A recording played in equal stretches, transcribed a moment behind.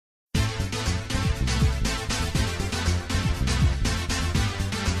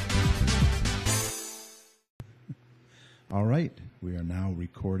All right, we are now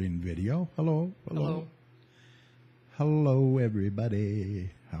recording video. Hello, hello. Hello. Hello, everybody.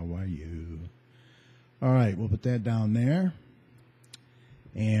 How are you? All right, we'll put that down there.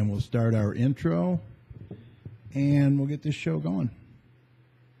 And we'll start our intro. And we'll get this show going.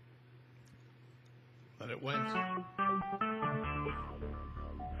 But it went.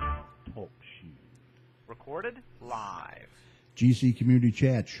 Talk shoe. Recorded live. GC Community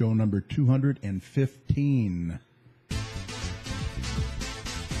Chat, show number 215.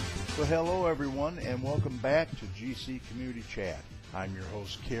 So hello everyone and welcome back to GC Community Chat. I'm your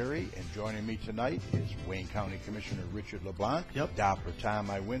host Kerry and joining me tonight is Wayne County Commissioner Richard LeBlanc, Doppler Tom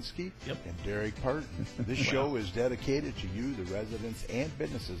Iwinski, and Derek Parton. This show is dedicated to you, the residents and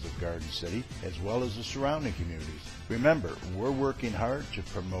businesses of Garden City, as well as the surrounding communities. Remember, we're working hard to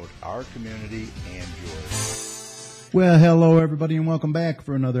promote our community and yours. Well, hello everybody and welcome back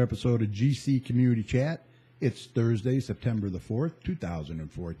for another episode of GC Community Chat. It's Thursday, September the 4th,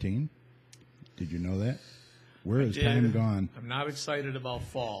 2014. Did you know that? Where is time gone? I'm not excited about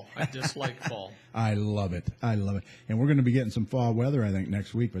fall. I dislike fall. I love it. I love it. And we're going to be getting some fall weather, I think,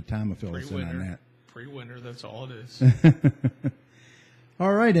 next week, but Tom will fill us in on that. Pre-winter, that's all it is.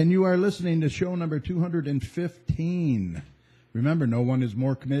 All right, and you are listening to show number 215. Remember, no one is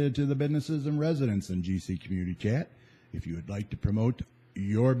more committed to the businesses and residents than GC Community Chat. If you would like to promote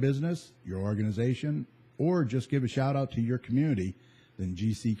your business, your organization, or just give a shout out to your community, then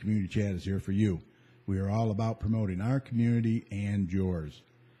GC Community Chat is here for you. We are all about promoting our community and yours.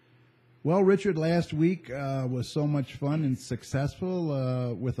 Well, Richard, last week was so much fun and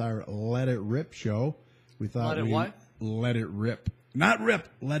successful with our Let It Rip show. We thought Let it rip. Not rip,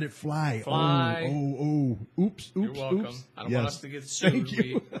 let it fly. Fly. Oops. You're welcome. Oops. I don't want us to get sued. Thank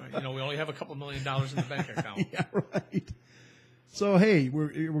you. We only have a couple $1 million in the bank account. Yeah, right. So, hey, we're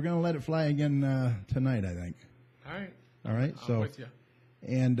going to let it fly again tonight, I think. All right. I'm with you.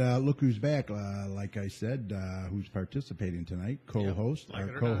 And look who's back, like I said, who's participating tonight, co-host, our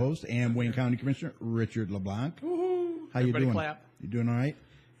co-host, and Wayne County Commissioner, Richard LeBlanc. Woo-hoo. How you doing? Clap. You doing all right?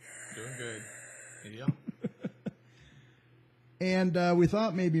 Doing good. Yeah. And we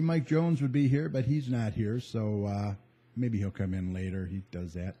thought maybe Mike Jones would be here, but he's not here, so maybe he'll come in later. He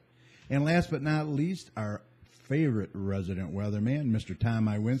does that. And last but not least, our favorite resident weatherman, Mr. Tom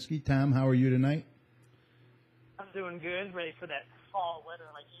Iwinski. Tom, how are you tonight? I'm doing good, ready for that fall weather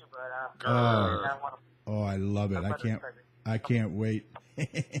like you, but I love it. I can't wait. I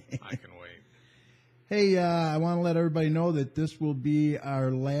can wait. Hey, I want to let everybody know that this will be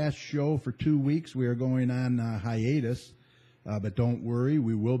our last show for 2 weeks. We are going on hiatus, but don't worry,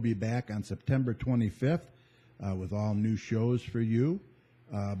 we will be back on September 25th with all new shows for you.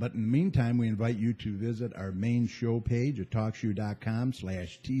 But in the meantime, we invite you to visit our main show page at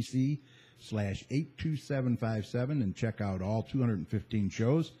talkshoe.com/TC/82757 and check out all 215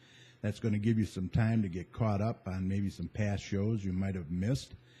 shows. That's going to give you some time to get caught up on maybe some past shows you might have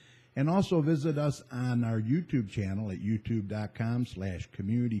missed. And also visit us on our YouTube channel at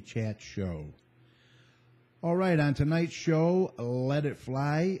youtube.com/communitychatshow. All right, on tonight's show, Let It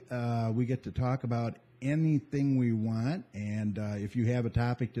Fly, we get to talk about anything we want, and if you have a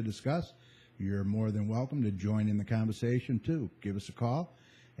topic to discuss, you're more than welcome to join in the conversation too. Give us a call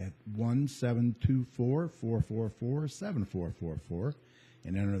at 1-724-444-7444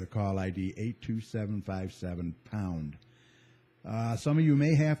 and enter the call ID 82757#. Some of you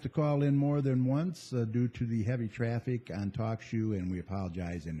may have to call in more than once due to the heavy traffic on TalkShoe, and we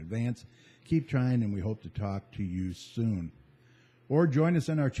apologize in advance. Keep trying, and we hope to talk to you soon. Or join us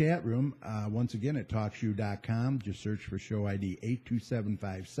in our chat room, once again at TalkShoe.com. Just search for show ID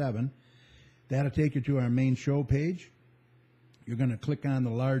 82757. That'll take you to our main show page. You're going to click on the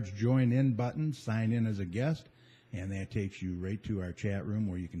large Join In button, sign in as a guest, and that takes you right to our chat room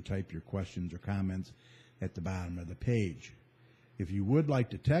where you can type your questions or comments at the bottom of the page. If you would like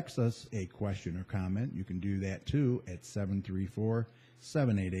to text us a question or comment, you can do that too at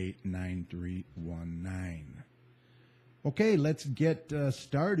 734-788-9319. Okay, let's get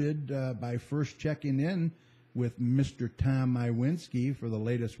started by first checking in with Mr. Tom Iwinski for the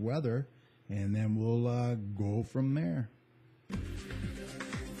latest weather, and then we'll go from there.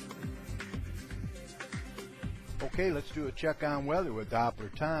 Okay, let's do a check on weather with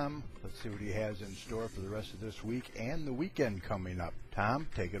Doppler Tom. Let's see what he has in store for the rest of this week and the weekend coming up. Tom,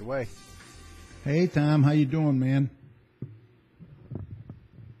 take it away. Hey, Tom, how you doing, man?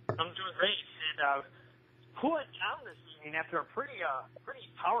 I'm doing great. And cooling down this evening after a pretty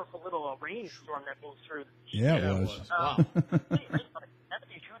powerful little rainstorm that moved through. Yeah, it was. Wow. 72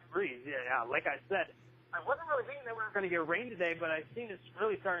 degrees. Yeah. Like I said, I wasn't really thinking that we were going to get rain today, but I seen it's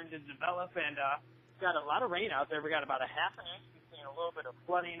really starting to develop, and got a lot of rain out there. We got about a half an inch. We've seen a little bit of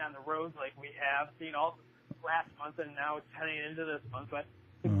flooding on the roads like we have seen all last month, and now it's heading into this month. But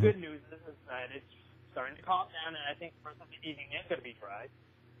the good news is that it's starting to calm down, and I think for the evening it's going to be dry.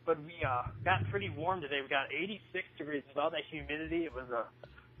 But we got pretty warm today. We got 86 degrees with all that humidity. It was a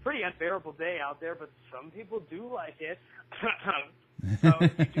pretty unbearable day out there, but some people do like it. So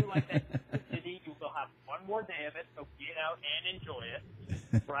if you do like that humidity, you will have one more day of it, so get out and enjoy it.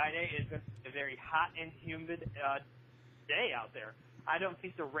 Friday is going to be a very hot and humid day out there. I don't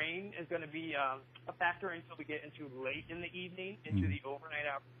think the rain is going to be a factor until we get into late in the evening, into the overnight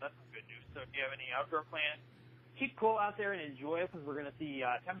hours. That's some good news. So if you have any outdoor plans, keep cool out there and enjoy it, because we're going to see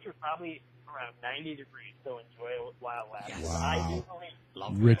temperatures probably around 90 degrees. So enjoy it while it lasts. Wow. I do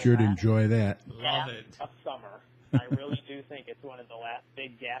believe Richard, enjoy that. Love it. of summer. I really do think it's one of the last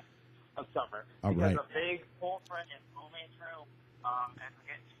big gaps of summer. All because right. a big cold front is moving through as we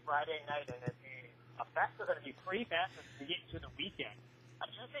get to Friday night, and the effects are going to be pretty fast as we get to the weekend.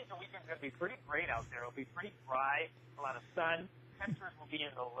 I do think the weekend's going to be pretty great out there. It'll be pretty dry, a lot of sun. Temperatures will be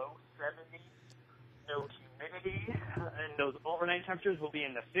in the low 70s, no humidity, and those overnight temperatures will be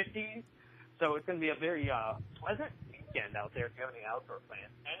in the 50s. So it's going to be a very pleasant weekend out there if you have any outdoor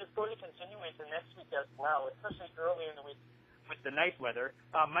plans. And it's going to continue into next week as well, especially early in the week with the nice weather.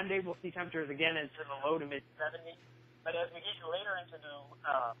 Monday we'll see temperatures again into the low to mid 70s. But as we get later into the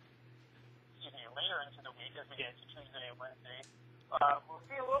week, as we get into Tuesday and Wednesday, we'll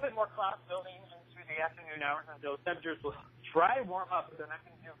see a little bit more clouds building into the afternoon hours, and those temperatures will try to warm up, but they're not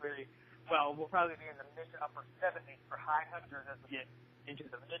going to do very well. We'll probably be in the mid to upper 70s for high temperatures as we get into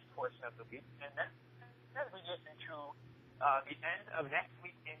the mid portion of the week. And then as we get into the end of next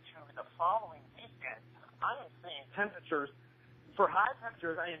week into the following weekend, I am seeing temperatures, for high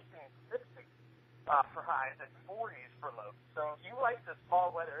temperatures, I am seeing 60 for highs and 40s for lows. So if you like this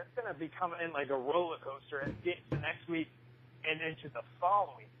fall weather, it's going to be coming in like a roller coaster as we get to next week and into the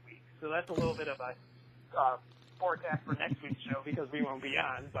following week. So that's a little bit of a forecast for next week's show, because we won't be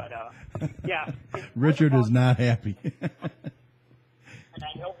on. But, yeah. Richard is not happy. And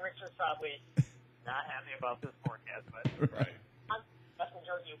I know Richard's probably not happy about this forecast, but Right.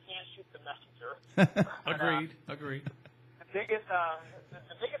 messenger, you can't shoot the messenger. Agreed. The biggest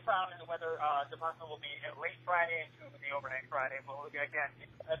problem in the weather department will be at late Friday into the overnight Friday. But again,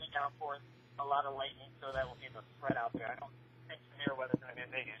 it's heavy downpours, a lot of lightning, so that will be the spread out there. I don't think severe weather is going to be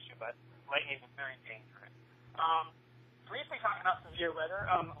a big issue, but lightning is very dangerous. Briefly talking about severe weather,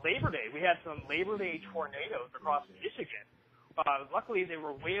 Labor Day, we had some Labor Day tornadoes across Michigan. Luckily, they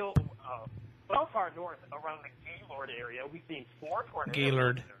were well far north around the Gaylord area. We've seen 4 tornadoes.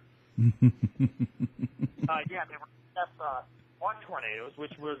 Gaylord. Yeah, they were F1 tornadoes,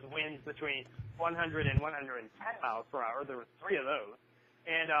 which was winds between 100 and 110 miles per hour. There were 3 of those.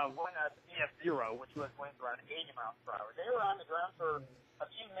 And one EF0, which was winds around 80 miles per hour. They were on the ground for a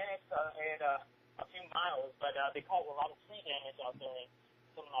few minutes and a few miles, but they caused a lot of tree damage out there and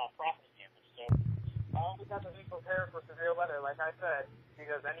some property damage. So we have to be prepared for severe weather, like I said,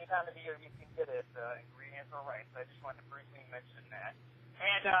 because any time of the year you can get it, ingredients are right. So I just wanted to briefly mention that.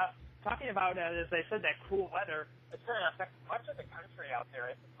 And talking about, as I said, that cool weather, it's going to affect much of the country out there.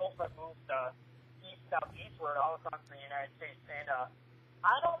 As the cold front moves southeastward all across the United States. And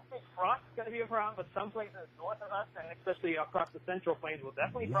I don't think frost is going to be a problem, but some places north of us, and especially across the Central Plains, will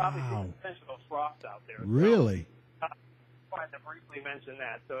definitely probably see the potential of frost out there. Really? So, wanted to briefly mention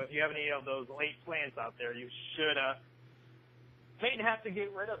that. So if you have any of those late plants out there, you should may have to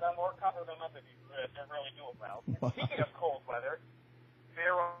get rid of them or cover them up if you could. They're really doing well. Wow. Speaking of cold weather,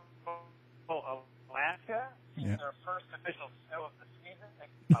 Barrow, Alaska, Yeah. their first official snow of the season.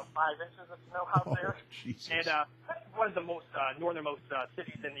 About 5 inches of snow out there. Jesus. And that's one of the most northernmost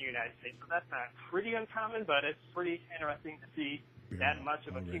cities in the United States. So that's not pretty uncommon, but it's pretty interesting to see that much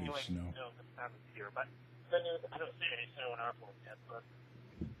of Already accumulating snow. snow this time of the year. But good news, I don't see any snow in our forecast. But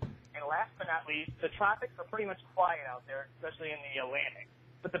and last but not least, the tropics are pretty much quiet out there, especially in the Atlantic.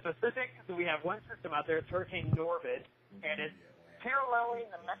 But the Pacific, so we have one system out there, it's Hurricane Norvid, and it's paralleling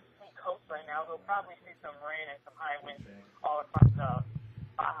the Mexican coast right now. We'll probably see some rain and some high winds all across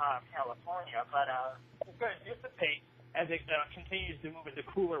Baja California, but it's going to dissipate as it continues to move into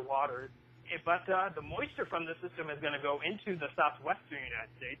cooler waters. But the moisture from the system is going to go into the southwestern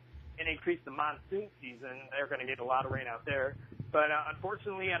United States and increase the monsoon season. They're going to get a lot of rain out there. But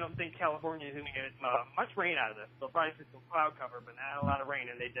unfortunately, I don't think California is going to get much rain out of this. They'll probably see some cloud cover, but not a lot of rain,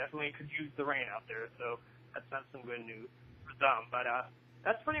 and they definitely could use the rain out there. So that's not some good news for them. But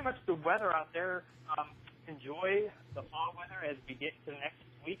that's pretty much the weather out there. Enjoy the fall weather as we get to next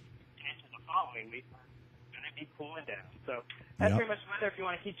week and into the following week. It's going to be cooling down. So that's Yep. pretty much the weather. if you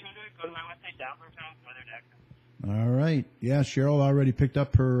want to keep tuned to it, go to my website, downloadtown.com. All right. Yeah, Cheryl already picked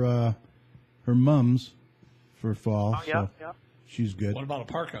up her mums for fall. Oh, yeah, so yeah. she's good. What about a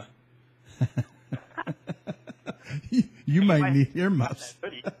parka? You might need earmuffs.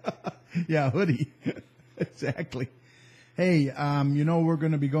 Hoodie. Yeah, hoodie. Exactly. Hey, we're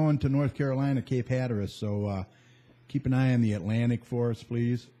going to be going to North Carolina, Cape Hatteras, so keep an eye on the Atlantic for us,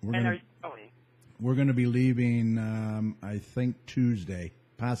 please. We're going to be leaving, I think, Tuesday,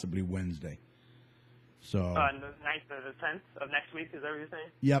 possibly Wednesday. So. The 9th or the 10th of next week, is that what you're saying?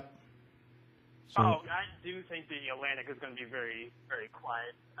 Yep. So, I do think the Atlantic is going to be very, very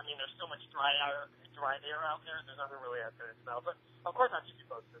quiet. I mean, there's so much dry air out there. There's nothing really out there to smell. But, of course, I'll keep you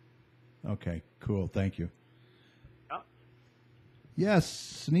posted. Okay, cool. Thank you. Oh.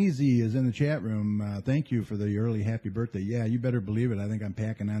 Yes, Sneezy is in the chat room. Thank you for the early happy birthday. Yeah, you better believe it. I think I'm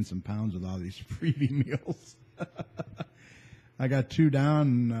packing on some pounds with all these freebie meals. I got 2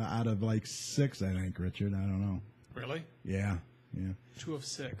 down out of like 6, I think, Richard. I don't know. Really? Yeah. 2 of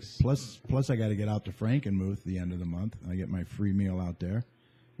 6. Plus, I got to get out to Frankenmuth at the end of the month. I get my free meal out there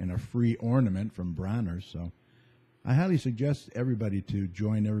and a free ornament from Bronner's. So I highly suggest everybody to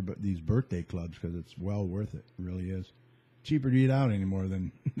join these birthday clubs because it's well worth it. It really is. Cheaper to eat out anymore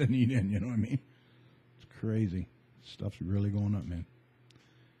than eat in, you know what I mean? It's crazy. Stuff's really going up, man.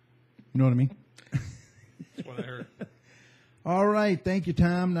 You know what I mean? That's what I heard. All right. Thank you,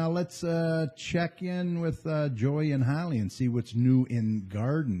 Tom. Now let's check in with Joey and Holly and see what's new in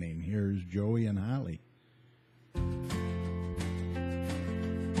gardening. Here's Joey and Holly.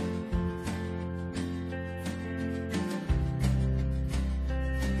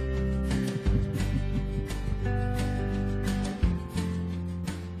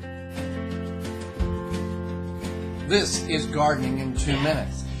 This is Gardening in 2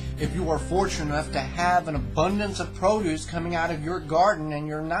 Minutes. If you are fortunate enough to have an abundance of produce coming out of your garden and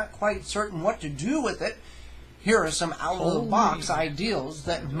you're not quite certain what to do with it, here are some out-of-the-box ideas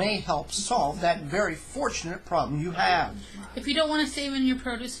that may help solve that very fortunate problem you have. If you don't want to save in your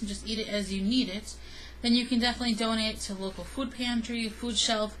produce and just eat it as you need it, then you can definitely donate to a local food pantry, food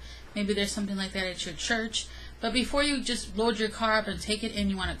shelf. Maybe there's something like that at your church. But before you just load your car up and take it in,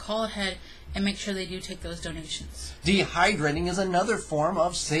 you want to call ahead and make sure they do take those donations. Dehydrating is another form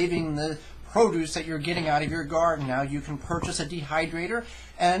of saving the produce that you're getting out of your garden. Now you can purchase a dehydrator,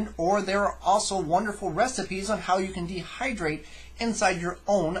 or there are also wonderful recipes on how you can dehydrate inside your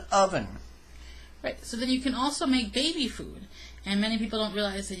own oven. Right, so then you can also make baby food. And many people don't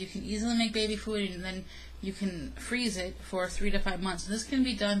realize that you can easily make baby food and then you can freeze it for 3 to 5 months. And this can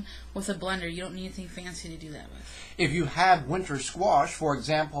be done with a blender. You don't need anything fancy to do that with. If you have winter squash, for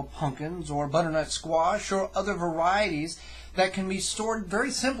example, pumpkins or butternut squash or other varieties, that can be stored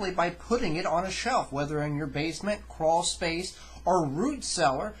very simply by putting it on a shelf, whether in your basement, crawl space, or root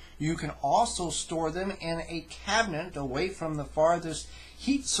cellar. You can also store them in a cabinet away from the farthest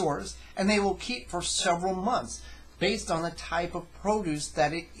heat source, and they will keep for several months based on the type of produce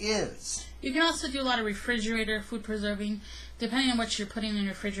that it is. You can also do a lot of refrigerator food preserving. Depending on what you're putting in your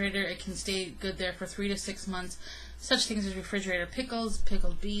refrigerator, it can stay good there for 3 to 6 months. Such things as refrigerator pickles,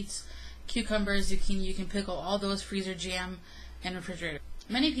 pickled beets, cucumbers. You can pickle all those, freezer jam, and refrigerator.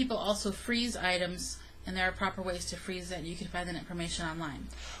 Many people also freeze items, and there are proper ways to freeze that. You can find that information online.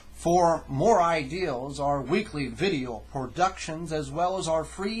 For more ideas, our weekly video productions, as well as our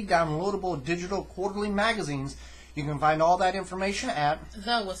free downloadable digital quarterly magazines, you can find all that information at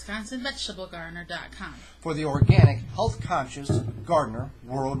thewisconsinvegetablegardener.com. For the organic, health-conscious gardener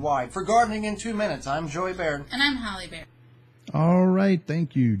worldwide. For Gardening in 2 Minutes, I'm Joey Baird. And I'm Holly Baird. All right.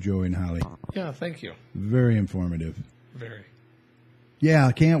 Thank you, Joey and Holly. Yeah, thank you. Very informative. Very. Yeah,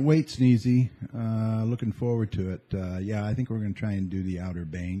 I can't wait, Sneezy. Looking forward to it. Yeah, I think we're going to try and do the Outer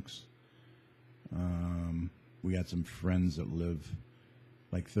Banks. We got some friends that live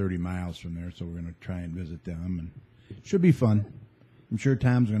like 30 miles from there, so we're going to try and visit them, and it should be fun. I'm sure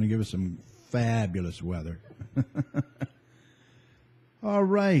Tom's going to give us some fabulous weather. All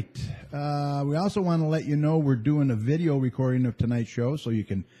right. We also want to let you know we're doing a video recording of tonight's show, so you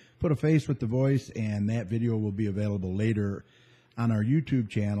can put a face with the voice, and that video will be available later on our YouTube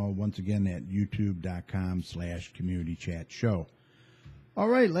channel, once again at youtube.com/communitychatshow. All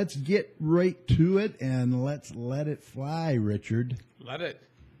right, let's get right to it, and let's let it fly, Richard. Let it.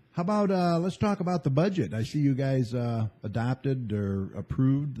 How about let's talk about the budget. I see you guys adopted or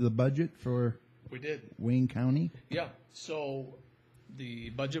approved the budget for We did. Wayne County. Yeah. So the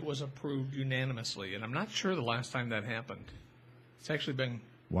budget was approved unanimously, and I'm not sure the last time that happened. It's actually been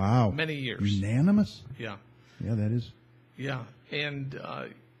many years. Unanimous? Yeah. Yeah, that is. Yeah. And,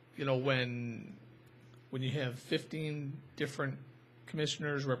 when you have 15 different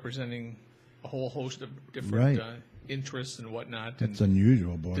commissioners representing a whole host of different Right. interests and whatnot. That's and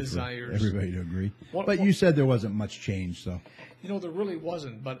unusual, boy, desires. for everybody to agree. What- But you said there wasn't much change, so. There really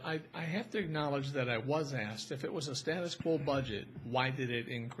wasn't, but I have to acknowledge that I was asked if it was a status quo budget, why did it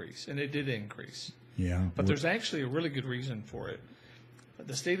increase? And it did increase. Yeah. But there's actually a really good reason for it.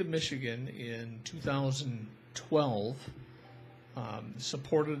 The state of Michigan in 2012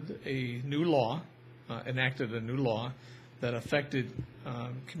 supported a new law, enacted a new law that affected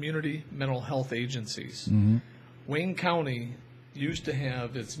community mental health agencies. Wayne County used to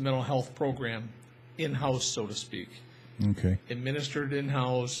have its mental health program in-house, so to speak, Okay. administered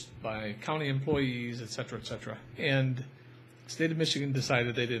in-house by county employees, et cetera, et cetera. And the state of Michigan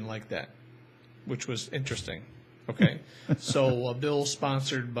decided they didn't like that, which was interesting. Okay, so a bill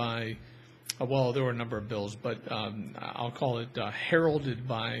sponsored by, well, there were a number of bills, but I'll call it heralded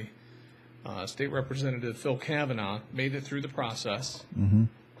by State Representative Phil Kavanaugh, made it through the process.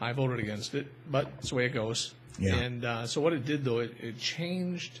 I voted against it, but that's the way it goes. Yeah. And so what it did, though, it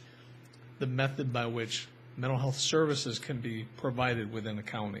changed the method by which mental health services can be provided within a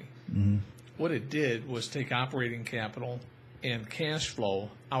county. What it did was take operating capital and cash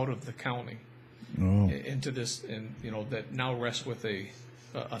flow out of the county into this, and that now rests with a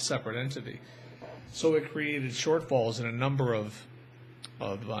separate entity. So it created shortfalls in a number of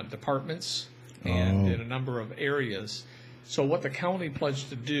departments and in a number of areas. So what the county pledged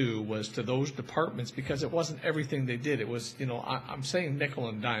to do was to those departments, because it wasn't everything they did. It was, I'm saying nickel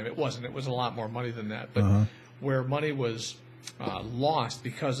and dime. It wasn't. It was a lot more money than that. But where money was lost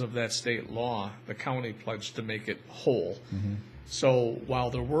because of that state law, the county pledged to make it whole. So while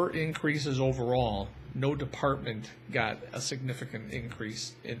there were increases overall, no department got a significant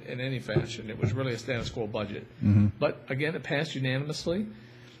increase in any fashion. It was really a status quo budget. But again, it passed unanimously.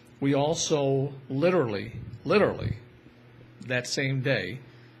 We also literally, that same day,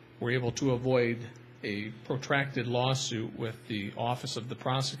 were able to avoid a protracted lawsuit with the Office of the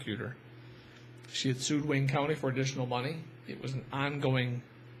Prosecutor. She had sued Wayne County for additional money. It was an ongoing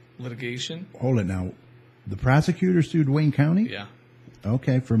litigation. Hold it now. The prosecutor sued Wayne County? Yeah.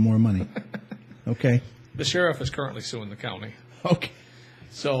 Okay, for more money. Okay. The sheriff is currently suing the county. Okay.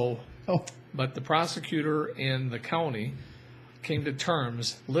 So, but the prosecutor and the county came to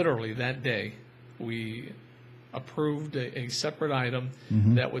terms literally that day. We approved a separate item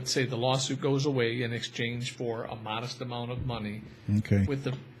that would say the lawsuit goes away in exchange for a modest amount of money, Okay. with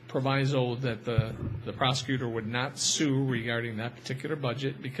the proviso that the prosecutor would not sue regarding that particular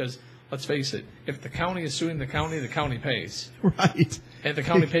budget, because let's face it, if the county is suing the county pays. Right. And the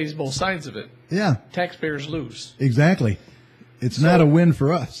county pays both sides of it. Yeah, Taxpayers lose. exactly. It's not a win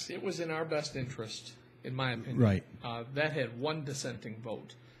for us. It was in our best interest, in my opinion. Right. That had one dissenting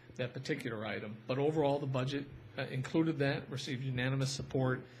vote, that particular item. But overall, the budget included that, received unanimous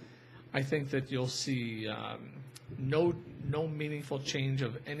support. I think that you'll see no meaningful change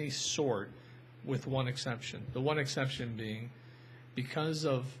of any sort, with one exception. The one exception being, because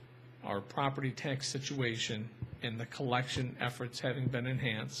of our property tax situation and the collection efforts having been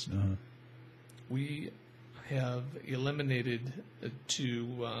enhanced, we have eliminated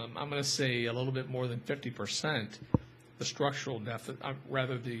to, I'm going to say, a little bit more than 50% the structural deficit,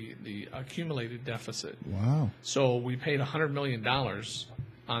 rather the accumulated deficit. Wow. So we paid $100 million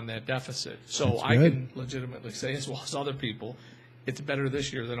on that deficit. So That's I good. can legitimately say, as well as other people, it's better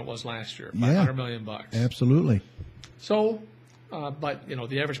this year than it was last year by Yeah. $100 million. Absolutely. So, but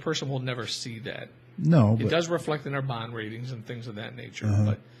the average person will never see that. No, It but does reflect in our bond ratings and things of that nature.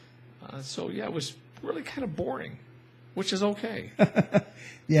 But so yeah, it was really kind of boring, which is okay.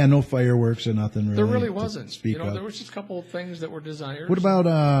 yeah, no fireworks or nothing really. There really to wasn't. Speak of. There was just a couple of things that were desires. What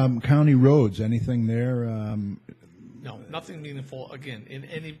about county roads? Anything there? No, nothing meaningful. Again, in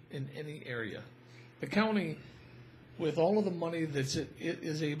any area, the county, with all of the money that it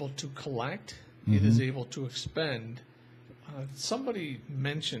is able to collect, it is able to expend. Somebody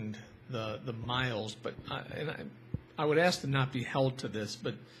mentioned the miles, but I would ask to not be held to this.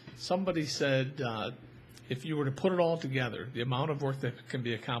 But somebody said if you were to put it all together, the amount of work that can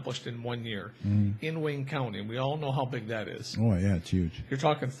be accomplished in 1 year in Wayne County, and we all know how big that is. Oh yeah, it's huge. You're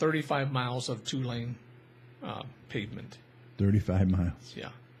talking 35 miles of 2-lane pavement. 35 miles. Yeah.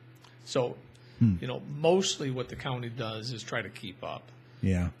 So, mostly what the county does is try to keep up.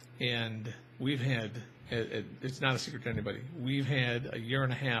 Yeah. And we've had, it's not a secret to anybody, we've had a year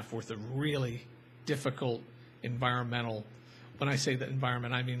and a half worth of really difficult environmental, when I say the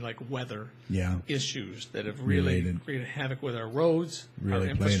environment, I mean like weather Yeah. issues that have really Related. created havoc with our roads, Really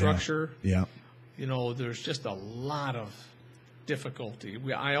our played out. infrastructure. Yeah. There's just a lot of difficulty.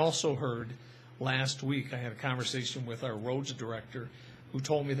 I also heard last week I had a conversation with our roads director who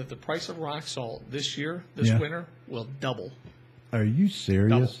told me that the price of rock salt this year, this Yeah. winter, will double. Are you serious?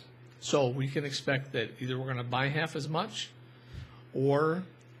 Double. So we can expect that either we're going to buy half as much or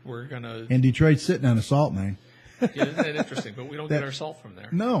we're going to, And Detroit's sitting on a salt mine. isn't that interesting? But we don't get our salt from there.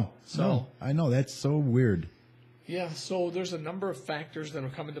 No, So- no, I know that's so weird. Yeah, so there's a number of factors that will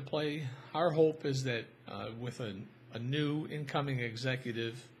come into play. Our hope is that with a new incoming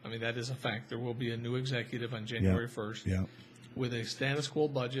executive, I mean, that is a fact, there will be a new executive on January 1st Yeah, with a status quo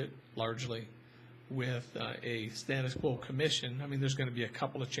budget, largely, with a status quo commission. I mean, there's going to be a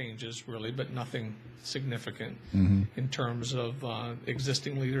couple of changes, really, but nothing significant in terms of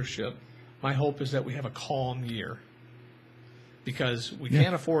existing leadership. My hope is that we have a calm year because we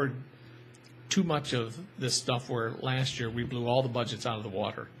can't afford too much of this stuff where last year we blew all the budgets out of the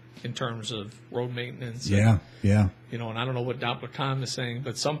water in terms of road maintenance. and, yeah, yeah. you know, and I don't know what Doppler Tom is saying,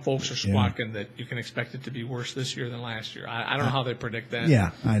 but some folks are squawking that you can expect it to be worse this year than last year. I don't know how they predict that.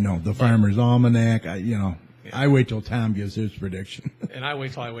 Yeah, I know. The Farmer's Almanac, I wait till Tom gives his prediction. And I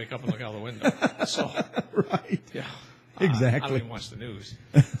wait till I wake up and look out the window. So, Right. yeah. Exactly. I don't even watch the news.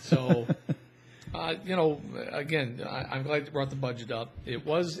 So, again, I'm glad you brought the budget up. It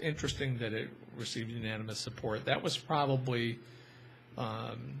was interesting that it received unanimous support. That was probably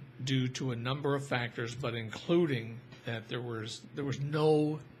due to a number of factors, but including that there was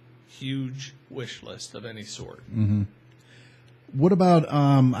no huge wish list of any sort. What about,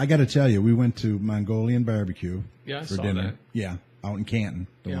 I got to tell you, we went to Mongolian Barbecue Yeah, I for saw dinner. that. Yeah, out in Canton,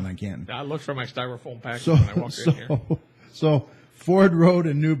 the Yeah. one on Canton. I looked for my styrofoam package So, when I walked in here. so Ford Road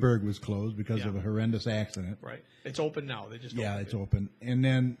in Newburgh was closed because Yeah. of a horrendous accident. Right. It's open now. They just Yeah, opened it's it. open. And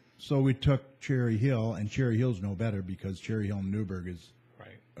then, so we took Cherry Hill, and Cherry Hill's no better because Cherry Hill and Newburgh is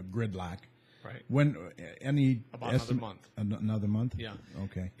Right. a gridlock. Right. When, any About another estimate- month. Another month? Yeah.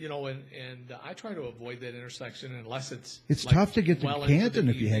 Okay. You know, and I try to avoid that intersection unless it's It's like tough to get to well into the Canton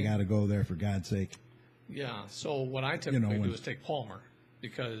if you evening. got to go there, for God's sake. Yeah. So what I typically when- do is take Palmer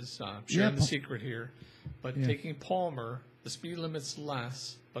because Yeah, sharing the Pal- secret here, but taking Palmer, the speed limit's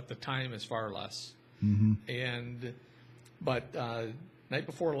less, but the time is far less. Mm-hmm. But night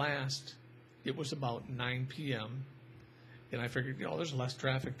before last, it was about 9 p.m. And I figured, there's less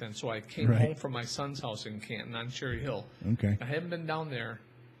traffic then. So I came Right. home from my son's house in Canton on Cherry Hill. Okay. I haven't been down there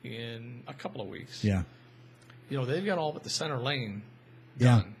in a couple of weeks. Yeah. They've got all but the center lane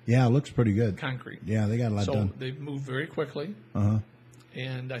Yeah. done, Yeah, it looks pretty good. concrete. Yeah, they got a lot So done. they've moved very quickly. Uh-huh.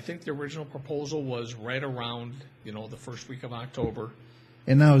 And I think the original proposal was right around, the first week of October.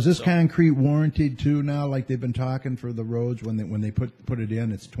 And now, is this So- concrete warranted too now, like they've been talking for the roads when they put it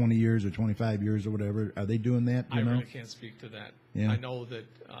in, it's 20 years or 25 years or whatever? Are they doing that, I you know? really can't speak to that. Yeah. I know that,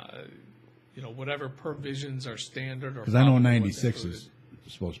 whatever provisions are standard or. Because I know probably 96 what's is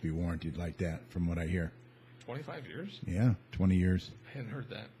supposed to be warranted like that, from what I hear. 25 years? Yeah, 20 years. I hadn't heard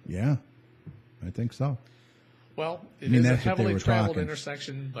that. Yeah, I think so. Well, it mean, is a that's what they heavily were traveled talking.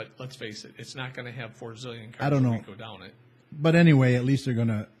 intersection, but let's face it, it's not going to have 4 zillion cars I don't when know. we go down it. But anyway, at least they're going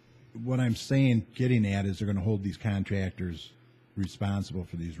to, what I'm saying, getting at is they're going to hold these contractors responsible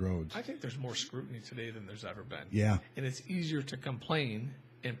for these roads. I think there's more scrutiny today than there's ever been. Yeah. And it's easier to complain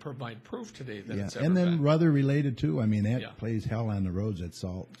and provide proof today than Yeah, it's ever and then been. weather related too. I mean, that Yeah. plays hell on the roads. That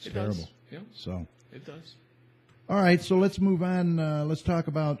salt. It's It terrible. does. Yeah, So, it does. all right. So let's move on. Let's talk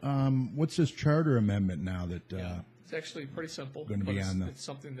about what's this charter amendment now that. Yeah. It's actually pretty simple. Gonna but be it's, on the- it's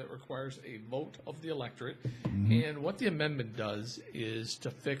something that requires a vote of the electorate. Mm-hmm. And what the amendment does is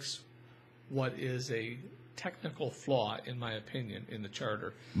to fix what is a technical flaw, in my opinion, in the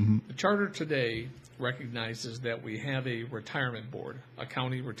charter. Mm-hmm. The charter today recognizes that we have a retirement board, a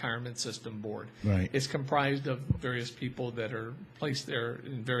county retirement system board. Right. It's comprised of various people that are placed there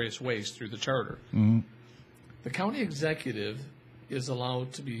in various ways through the charter. Mm-hmm. The county executive is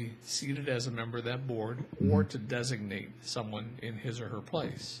allowed to be seated as a member of that board Mm-hmm. or to designate someone in his or her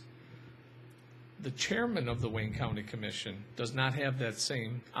place. The chairman of the Wayne County Commission does not have that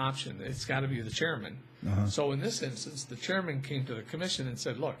same option. It's got to be the chairman. So in this instance, the chairman came to the commission and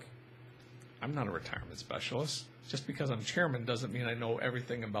said, look, I'm not a retirement specialist. Just because I'm chairman doesn't mean I know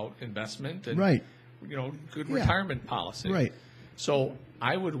everything about investment and Right. Good Yeah. retirement policy. Right. So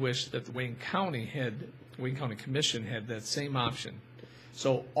I would wish that the Wayne County Commission had that same option.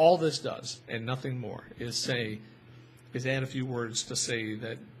 So all this does, and nothing more, is add a few words to say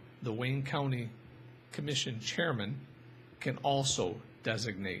that the Wayne County Commission chairman can also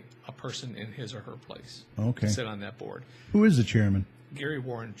designate a person in his or her place Okay. to sit on that board. Who is the chairman? Gary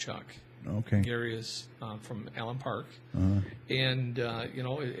Warren Chuck. Okay. Gary is from Allen Park, and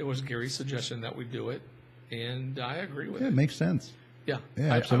it was Gary's suggestion that we do it, and I agree with Yeah, it. it makes sense. Yeah, Yeah, I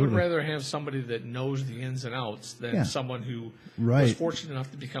would absolutely. rather have somebody that knows the ins and outs than Yeah. someone who was Right. fortunate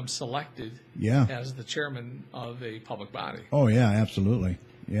enough to become selected Yeah. as the chairman of a public body. Oh yeah, absolutely.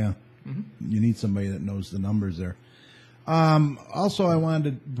 Yeah, you need somebody that knows the numbers there. Also, I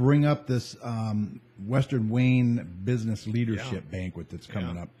wanted to bring up this Western Wayne Business Leadership Banquet that's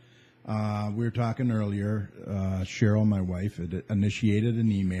coming Yeah. up. We were talking earlier. Cheryl, my wife, had initiated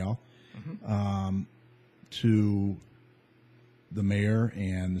an email to the mayor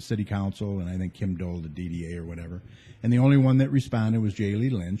and the city council, and I think Kim Dole, the DDA or whatever. And the only one that responded was Jay Lee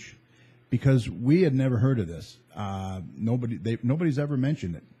Lynch, because we had never heard of this. Nobody's ever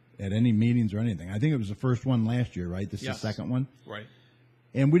mentioned it at any meetings or anything. I think it was the first one last year, right? This Yes. is the second one. Right.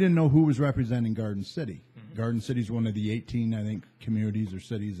 And we didn't know who was representing Garden City. Garden City is one of the 18, I think, communities or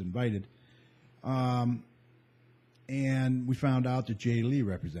cities invited. And we found out that Jay Lee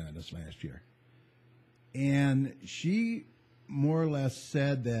represented us last year. And she more or less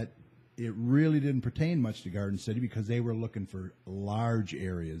said that it really didn't pertain much to Garden City because they were looking for large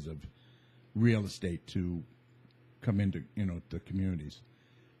areas of real estate to come into, the communities,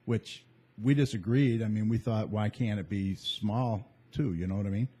 which we disagreed. I mean, we thought, why can't it be small too? You know what I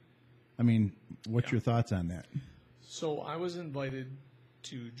mean? I mean, what's your thoughts on that? So I was invited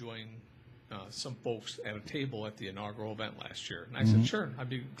to join some folks at a table at the inaugural event last year. And I said, sure, I'd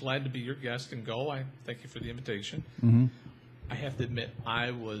be glad to be your guest and go. I thank you for the invitation. I have to admit,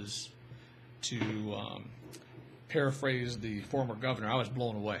 I was, to paraphrase the former governor, I was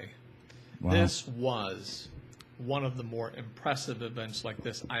blown away. Wow. This was one of the more impressive events like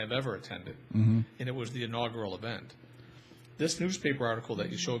this I have ever attended, and it was the inaugural event. This newspaper article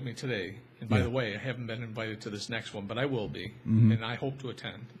that you showed me today, and by the way, I haven't been invited to this next one, but I will be, and I hope to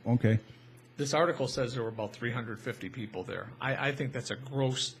attend. Okay. This article says there were about 350 people there. I think that's a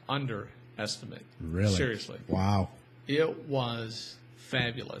gross underestimate. Really? Seriously. Wow. It was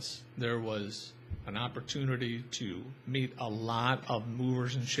fabulous. There was an opportunity to meet a lot of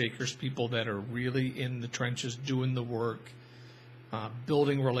movers and shakers, people that are really in the trenches doing the work,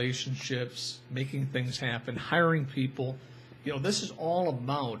 building relationships, making things happen, hiring people. This is all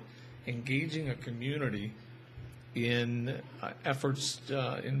about engaging a community in efforts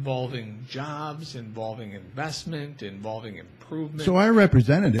involving jobs, involving investment, involving improvement. So our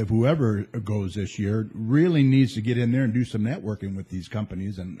representative, whoever goes this year, really needs to get in there and do some networking with these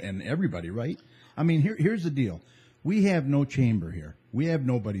companies and everybody, right? I mean, here's the deal. We have no chamber here. We have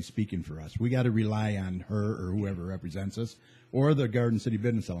nobody speaking for us. We got to rely on her or whoever represents us or the Garden City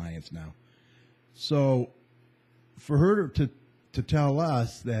Business Alliance now. So for her to tell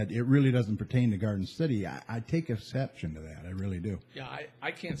us that it really doesn't pertain to Garden City, I take exception to that. I really do. Yeah,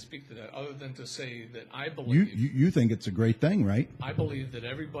 I can't speak to that other than to say that I believe You think it's a great thing, right? I believe that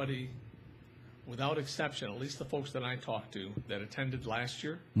everybody, without exception, at least the folks that I talked to that attended last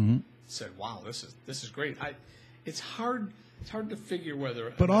year, said, "Wow, this is great." It's hard to figure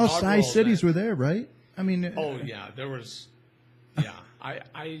whether. But all size cities were there, right? I mean, Oh yeah, there was. Yeah,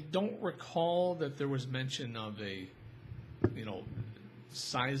 I don't recall that there was mention of a,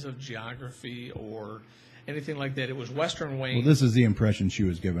 size of geography or anything like that. It was Western Wayne. well, this is the impression she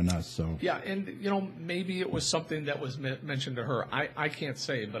was giving us. So Yeah, and maybe it was something that was mentioned to her. I can't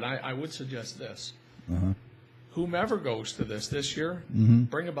say, but I would suggest this. Whomever goes to this year,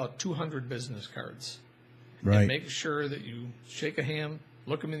 bring about 200 business cards. right, And make sure that you shake a hand,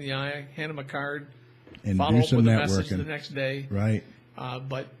 look them in the eye, hand them a card, and follow do up some with a message the networking, next day. right?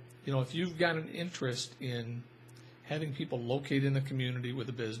 But if you've got an interest in having people locate in the community with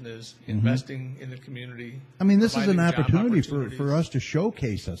a business, investing in the community. I mean, this is an providing job opportunity for opportunities. us to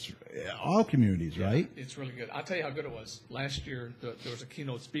showcase us, all communities, right? It's really good. I'll tell you how good it was. Last year, there was a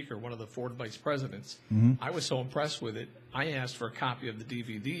keynote speaker, one of the Ford vice presidents. I was so impressed with it, I asked for a copy of the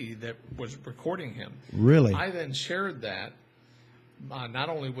DVD that was recording him. Really? I then shared that not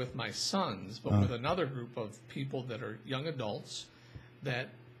only with my sons, but with another group of people that are young adults, that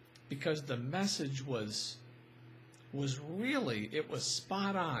because the message was really, it was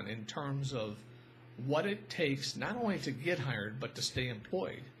spot on in terms of what it takes not only to get hired, but to stay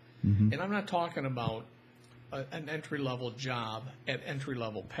employed. And I'm not talking about an entry-level job at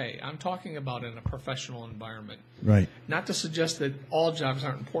entry-level pay. I'm talking about in a professional environment. Right. Not to suggest that all jobs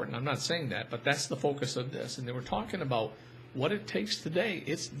aren't important. I'm not saying that, but that's the focus of this. And they were talking about what it takes today.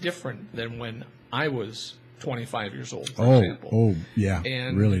 It's different than when I was 25 years old, for example. Oh, yeah,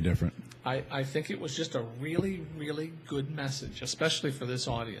 And really different. I think it was just a really, really good message, especially for this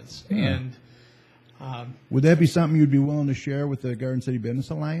audience. And Would that be something you'd be willing to share with the Garden City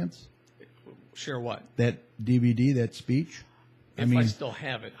Business Alliance? share what? That DVD, that speech? If I still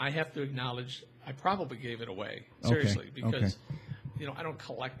have it, I have to acknowledge I probably gave it away, seriously, Okay, because I don't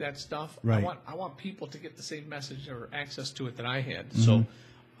collect that stuff. Right. I want people to get the same message or access to it that I had. Mm-hmm. So,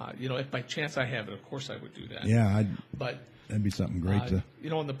 if by chance I have it, of course I would do that. Yeah, But that'd be something great to.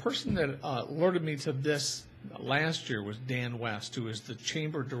 and the person that alerted me to this last year was Dan West, who is the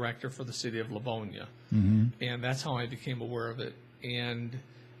chamber director for the city of Livonia. Mm-hmm. And that's how I became aware of it. And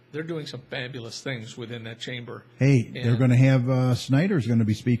they're doing some fabulous things within that chamber. Hey, they're And- going to have Snyder's going to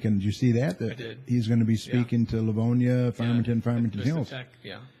be speaking. Did you see that? I did. He's going to be speaking to Livonia, Farmington, Farmington Vista Hills, Tech,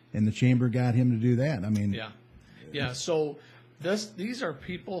 yeah. and the chamber got him to do that. I mean, Yeah. So these are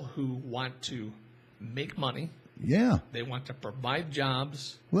people who want to make money. yeah. They want to provide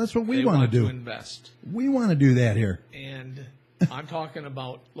jobs. Well, that's what we They want to want do. to invest. We want to do that here. And I'm talking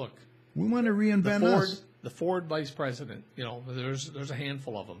about, look, We want to reinvent us. the Ford vice president, there's a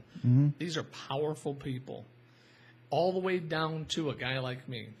handful of them. Mm-hmm. These are powerful people, all the way down to a guy like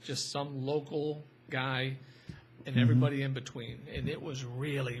me, just some local guy, and Mm-hmm. everybody in between. And it was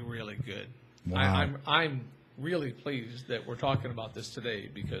really, really good. Wow. I'm really pleased that we're talking about this today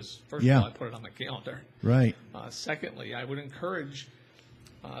because, first Yeah. of all, I put it on my calendar. Right. Secondly, I would encourage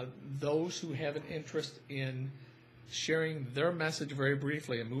those who have an interest in sharing their message very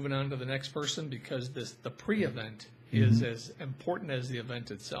briefly and moving on to the next person, because the pre-event is as important as the event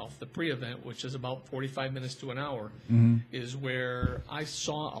itself. The pre-event, which is about 45 minutes to an hour, is where I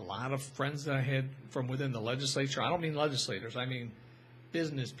saw a lot of friends that I had from within the legislature. I don't mean legislators, I mean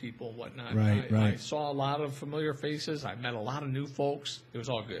business people, whatnot. Right, I right. saw a lot of familiar faces. I met a lot of new folks. It was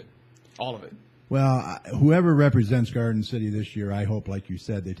all good, all of it. Well, whoever represents Garden City this year, I hope, like you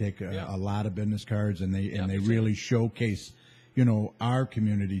said, they take Yeah. a lot of business cards and they me too. really showcase, our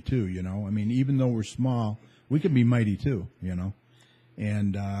community too. I mean, even though we're small, we can be mighty too.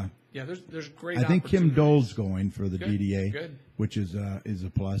 And Yeah, there's great. I think Kim opportunities. Dole's going for the Good, DDA, good. which is a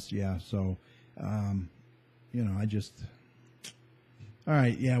plus. Yeah. So, I just. All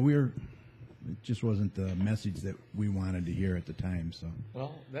right. Yeah, it just wasn't the message that we wanted to hear at the time. So.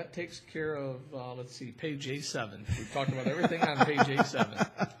 Well, that takes care of, let's see, page A7. We've talked about everything on page A7.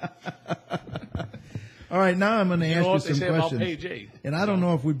 All right, now I'm going to You ask know you what they some say about questions. page 8. And I don't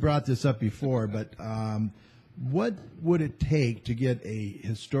know if we brought this up before, but what would it take to get a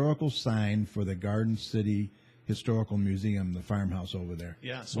historical sign for the Garden City Historical Museum, the farmhouse over there?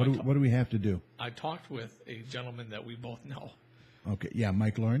 Yeah, so What do we have to do? I talked with a gentleman that we both know. Okay, yeah,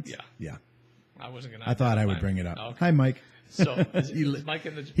 Mike Lawrence? Yeah. Yeah. I wasn't going to. I thought I would bring it up. Okay. Hi, Mike. So, is He li- Mike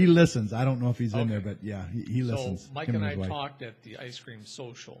in the. He listens. I don't know if he's in Okay. there, but yeah, he listens. So Mike Him and I his wife. talked at the ice cream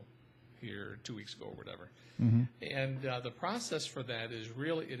social here 2 weeks ago or whatever. Mm-hmm. And the process for that is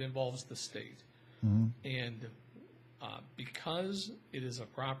really, it involves the state. Mm-hmm. And because it is a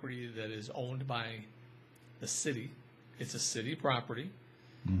property that is owned by the city, it's a city property.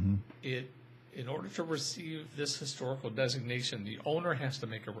 Mm-hmm. In order to receive this historical designation, the owner has to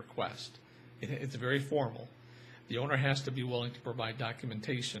make a request. It's very formal. The owner has to be willing to provide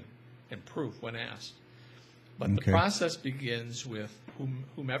documentation and proof when asked. But the Okay. process begins with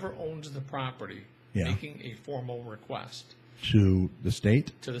whomever owns the property Yeah. making a formal request To the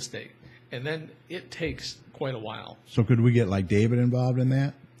state? to the state. And then it takes quite a while. So could we get like David involved in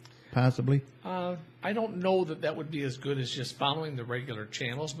that? Possibly? I don't know that that would be as good as just following the regular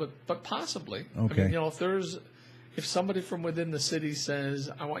channels, but possibly. Okay. I mean, if somebody from within the city says,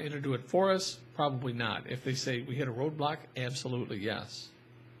 I want you to do it for us, probably not. If they say we hit a roadblock, absolutely yes.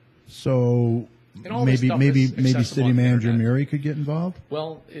 So And all this maybe stuff maybe is maybe accessible City on the Manager internet. Mary could get involved?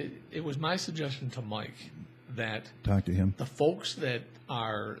 Well, it was my suggestion to Mike that Talk to him. the folks that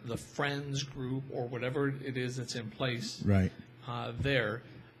are the Friends group or whatever it is that's in place Right.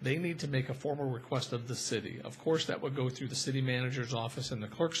 they need to make a formal request of the city. Of course, that would go through the city manager's office and the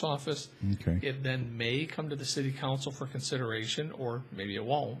clerk's office. Okay. It then may come to the city council for consideration, or maybe it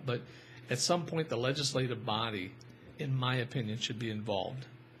won't. But at some point, the legislative body, in my opinion, should be involved.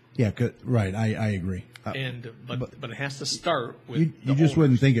 Yeah, right. I agree. But it has to start with You the just owners.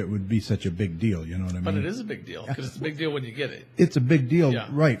 wouldn't think it would be such a big deal. You know what I mean? But it is a big deal because it's a big deal when you get it. It's a big deal, Yeah.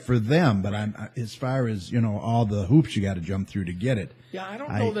 right, for them. But as far as all the hoops you got to jump through to get it. Yeah, I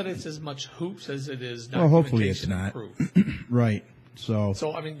don't know that it's as much hoops as it is Well, hopefully it's documentation not. and proof. Right. So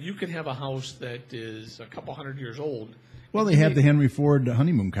So, I mean, you can have a house that is a couple hundred years old. well, they You have may- the Henry Ford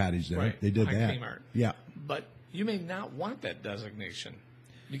honeymoon cottage there. Right, They did behind that. Kmart. Yeah. But you may not want that designation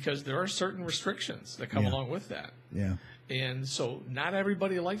because there are certain restrictions that come Yeah. along with that. Yeah. And so not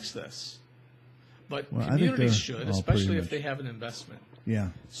everybody likes this. But Well, I think communities they're should, all especially pretty if much- they have an investment.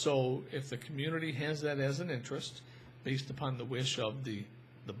 Yeah. So if the community has that as an interest, based upon the wish of the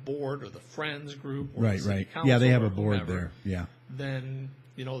board or the Friends group or Right. the city Right. council Yeah, they have or a board whomever, there. Yeah. then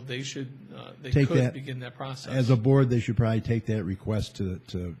they should they Take could that begin that process. As a board, they should probably take that request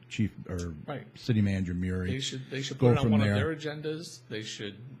to Chief or Right. City Manager Murray. They should Go put it on from one there. of their agendas. They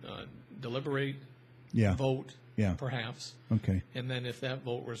should deliberate, Yeah. vote, Yeah. perhaps, Okay. and then if that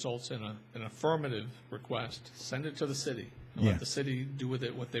vote results in an affirmative request, send it to the city and Yeah. let the city do with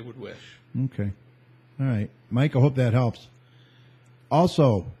it what they would wish. Okay. All right. Mike, I hope that helps.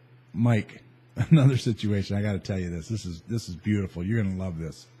 Also, Mike, another situation. I got to tell you this. This is beautiful. You're going to love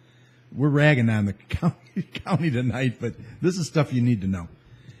this. We're ragging on the county tonight, but this is stuff you need to know.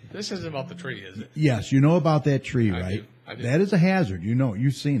 This isn't about the tree, is it? Yes, you know about that tree, I right? do. I do. That is a hazard. You know,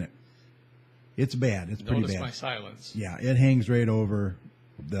 you've seen it. It's bad. It's pretty Notice bad. my silence. Yeah, it hangs right over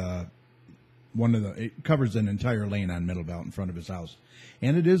it covers an entire lane on Middle Belt in front of his house.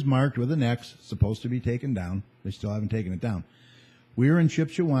 And it is marked with an X, supposed to be taken down. They still haven't taken it down. We were in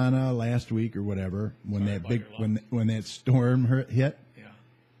Shipshewana last week or whatever when Sorry that about big your loss. when that storm hit, Yeah.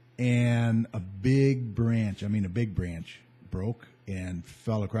 and a big branch broke and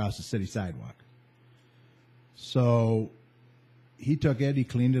fell across the city sidewalk. So he took it, he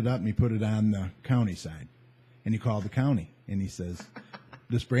cleaned it up, and he put it on the county side. And he called the county, and he says,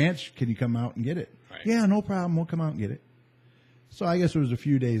 "This branch, can you come out and get it?" Right. Yeah, no problem. We'll come out and get it. So I guess it was a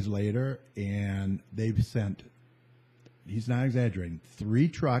few days later, and they've sent, he's not exaggerating, 3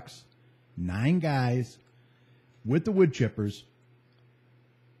 trucks, 9 guys with the wood chippers,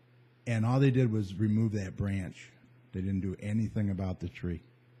 and all they did was remove that branch. They didn't do anything about the tree.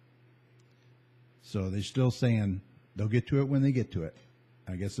 So they're still saying they'll get to it when they get to it.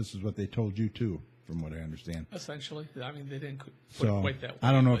 I guess this is what they told you too, from what I understand. Essentially, I mean, they didn't put So it quite that way.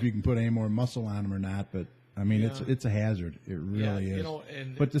 I don't know if but- you can put any more muscle on them or not, but I mean, Yeah. it's a hazard. It really Yeah, is.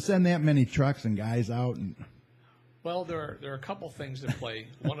 and But to send that many trucks and guys out, and well, there are a couple things at play.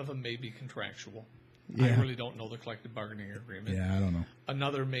 One of them may be contractual. Yeah. I really don't know the collective bargaining agreement. yeah, I don't know.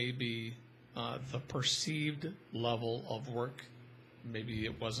 Another may be the perceived level of work. Maybe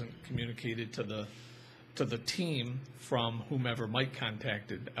it wasn't communicated to the team from whomever Mike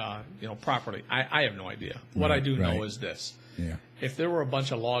contacted, properly. I have no idea. What I do know right. is this: Yeah, if there were a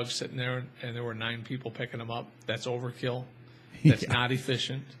bunch of logs sitting there and there were 9 people picking them up, that's overkill. That's Yeah. not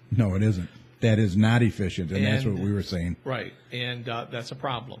efficient. no, it isn't. That is not efficient, and that's And- what we were saying. Right, and that's a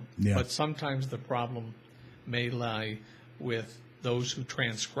problem. Yeah. But sometimes the problem may lie with those who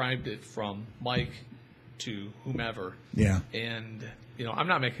transcribed it from Mike to whomever. Yeah. And, I'm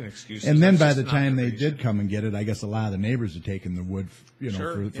not making excuses. And then That's by just the not time the they reason. did come and get it, I guess a lot of the neighbors had taken the wood,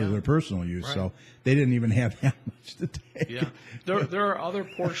 Sure, for yeah. their personal use. Right. So they didn't even have that much to take. Yeah, there are other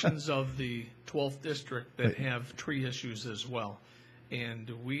portions of the 12th district that have tree issues as well, and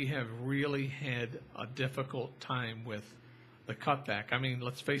we have really had a difficult time with the cutback. I mean,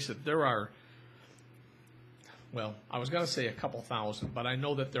 let's face it, there are. Well, I was going to say a couple thousand, but I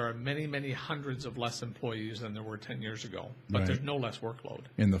know that there are many, many hundreds of less employees than there were 10 years ago. But Right. there's no less workload.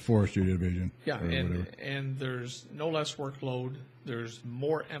 In the forestry division. Yeah, or whatever. and there's no less workload. There's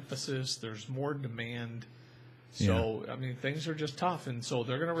more emphasis. There's more demand. So, I mean, things are just tough. And so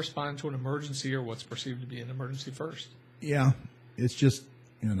they're going to respond to an emergency or what's perceived to be an emergency first. Yeah, it's just,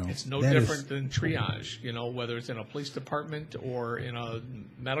 It's no that is- different than triage, whether it's in a police department or in a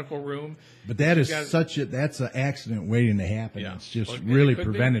medical room. But that is got- that's an accident waiting to happen. Yeah. It's just Well, it really could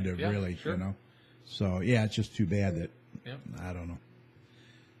be. preventative, Yeah, really, sure. So, yeah, it's just too bad that, Yeah. I don't know.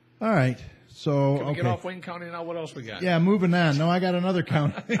 All right, so, Can we okay. get off Wayne County now? What else we got? Yeah, moving on. No, I got another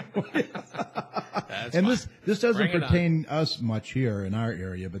county. That's And fine. this doesn't Bring it on. pertain us much here in our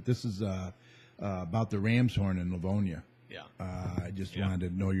area, but this is about the Ram's Horn in Livonia. Yeah. I just Yeah. wanted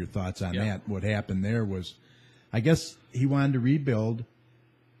to know your thoughts on Yeah. that. What happened there was, I guess he wanted to rebuild.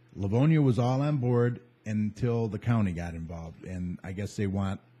 Livonia was all on board until the county got involved, and I guess they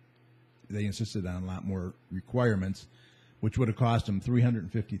insisted on a lot more requirements, which would have cost him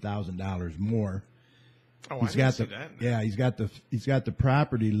 $350,000 more. Oh, He's I got didn't see the that. he's got the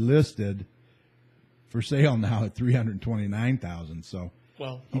property listed for sale now at $329,000. So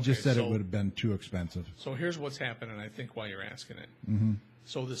Well, he just said so, it would have been too expensive. So here's what's happened, and I think why you're asking it. Mm-hmm.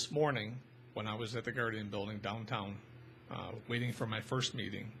 So this morning, when I was at the Guardian Building downtown, waiting for my first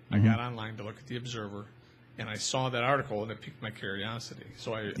meeting, Mm-hmm. I got online to look at the Observer, and I saw that article, and it piqued my curiosity.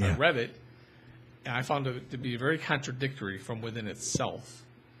 So I Yeah. read it, and I found it to be very contradictory from within itself.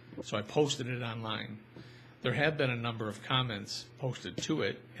 So I posted it online. There have been a number of comments posted to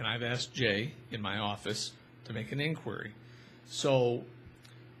it, and I've asked Jay in my office to make an inquiry. So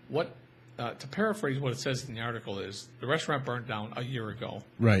what, to paraphrase what it says in the article is, the restaurant burned down a year ago.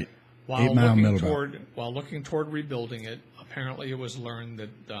 Right. While 8 Mile looking Middle Belt. toward rebuilding it, apparently it was learned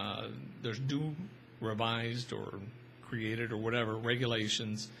that there's due revised or created or whatever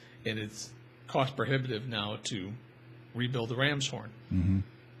regulations, and it's cost prohibitive now to rebuild the Ramshorn. Mm-hmm.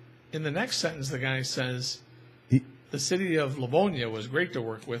 In the next sentence, the guy says, He- the city of Livonia was great to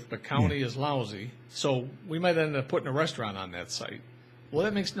work with, but county is lousy, so we might end up putting a restaurant on that site. Well,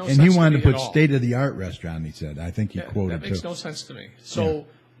 that makes no sense And to he wanted me to at put all. state-of-the-art restaurant, he said. I think he Yeah, quoted that makes too. no sense to me. So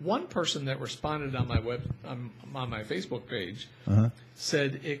one person that responded on my on my Facebook page Uh-huh.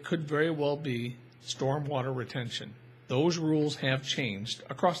 said it could very well be stormwater retention. Those rules have changed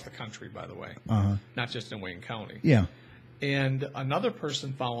across the country, by the way, Uh-huh. not just in Wayne County. Yeah. And another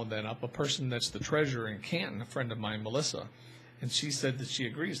person followed that up, a person that's the treasurer in Canton, a friend of mine, Melissa, and she said that she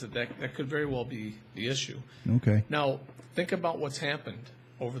agrees that could very well be the issue. Okay. Now, think about what's happened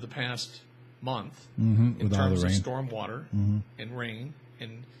over the past month Mm-hmm. in With all the terms of rain. stormwater and rain.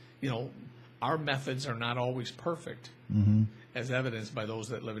 And, our methods are not always perfect, Mm-hmm. as evidenced by those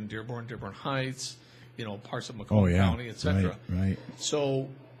that live in Dearborn Heights, parts of Oh, Macomb yeah. County, et cetera. Right. So,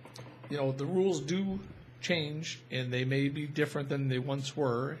 the rules do change, and they may be different than they once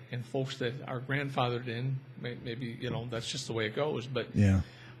were, and folks that are grandfathered in, maybe, that's just the way it goes. But Yeah.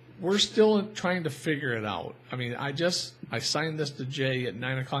 we're still trying to figure it out. I mean, I signed this to Jay at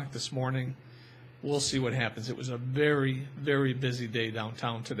 9 o'clock this morning. We'll see what happens. It was a very, very busy day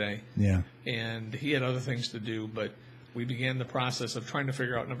downtown today, Yeah. and he had other things to do, but we began the process of trying to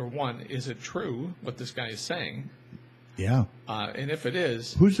figure out, number one, is it true what this guy is saying? Yeah. And if it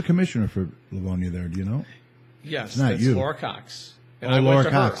is, Who's the commissioner for Livonia there? Do you know? yes, not that's you. Laura Cox. And Oh, I went Laura to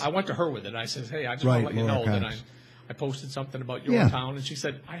Cox. her. I went to her with it. I said, hey, I just Right, want to let you Laura know that Cox. I posted something about your Yeah. town, and she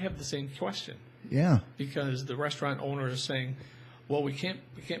said, I have the same question. Yeah. Because the restaurant owner is saying, well, we can't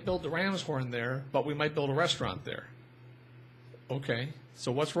build the Ramshorn there, but we might build a restaurant there. Okay,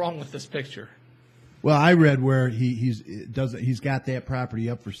 so what's wrong with this picture? Well, I read where he's got that property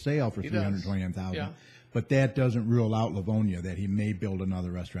up for sale for He does. $329,000, Yeah. but that doesn't rule out Livonia that he may build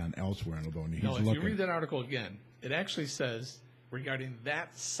another restaurant elsewhere in Livonia. He's No, if looking. you read that article again, it actually says regarding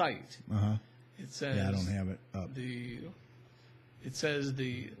that site, Uh-huh. it says Yeah, I don't have it up. it says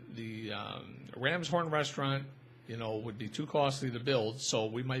the Ramshorn restaurant, would be too costly to build, so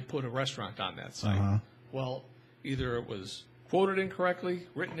we might put a restaurant on that site. Uh-huh. Well, either it was quoted incorrectly,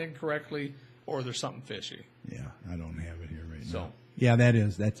 written incorrectly, or there's something fishy. Yeah, I don't have it here right So- now. Yeah,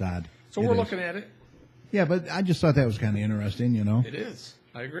 that's odd. So It we're is. looking at it. Yeah, but I just thought that was kind of interesting, It is.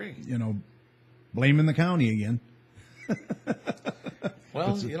 I agree. Blaming the county again.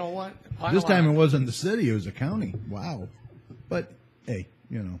 Well, you know what? Pile This time on. it wasn't the city, it was the county. Wow. But, hey,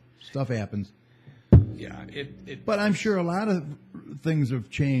 stuff happens. Yeah, it. But I'm sure a lot of things have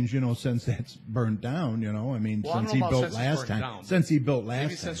changed, since that's burned down, I mean, Well, I don't since he know about built since it's last burned time. down, Since he built maybe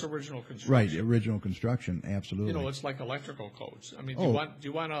last time. since original construction. Right, original construction, absolutely. It's like electrical codes. I mean, Oh. do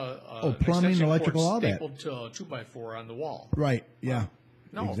you want a Oh, plumbing, extension electrical, cord all that. stapled to a 2x4 on the wall? Right, yeah.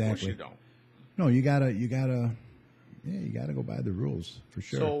 No, exactly. of course you don't. No, you gotta go by the rules, for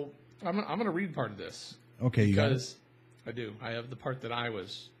sure. So I'm going to read part of this. Okay, you got it? Because I do. I have the part that I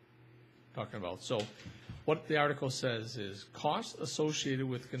was talking about. So what the article says is costs associated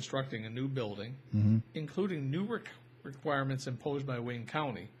with constructing a new building, Mm-hmm. including new requirements imposed by Wayne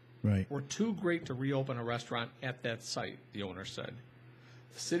County, Right. were too great to reopen a restaurant at that site, the owner said.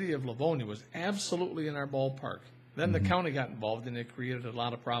 The city of Livonia was absolutely in our ballpark. Then Mm-hmm. the county got involved, and it created a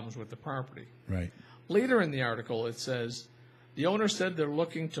lot of problems with the property. Right. Later in the article, it says, the owner said they're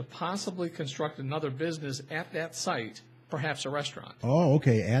looking to possibly construct another business at that site, perhaps a restaurant. Oh,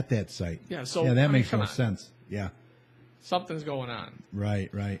 okay, at that site. Yeah, so, yeah, I that mean, makes come more on. sense. Yeah. Something's going on. Right.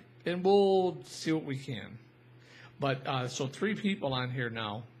 And we'll see what we can. But, so 3 people on here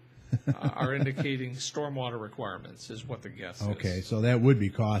now are indicating stormwater requirements is what the guess is. Okay, so that would be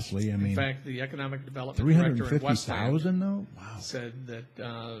costly. I In mean, fact, the economic development director in Westland $350,000 though. Wow. said that,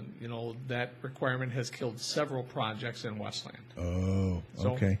 that requirement has killed several projects in Westland. Oh,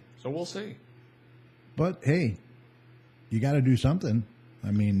 So, okay. So we'll see. But hey, you got to do something.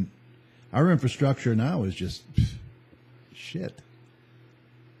 I mean, our infrastructure now is just shit.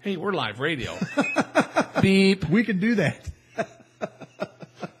 Hey, we're live radio. Beep. We can do that.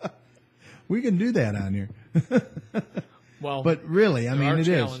 We can do that on here. Well, But really, I there mean, are it is.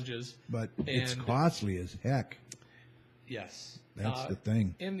 challenges. But it's And- costly as heck. Yes. That's the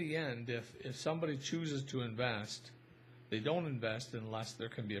thing. In the end, if somebody chooses to invest, they don't invest unless there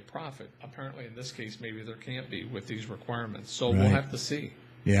can be a profit. Apparently, in this case, maybe there can't be with these requirements. So we'll Right. have to see.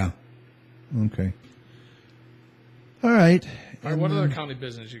 Yeah. Okay. All right. All right, what other county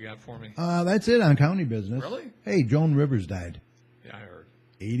business you got for me? That's it on county business. Really? Hey, Joan Rivers died. Yeah, I heard.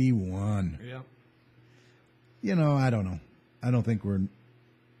 81. Yeah. I don't know. I don't think we're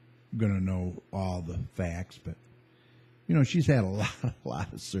going to know all the facts, but You know, she's had a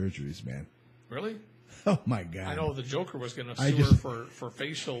lot of surgeries, man. Really? Oh my God! I know the Joker was going to I sue just- her for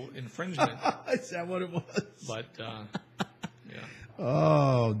facial infringement, Is that what it was? but yeah.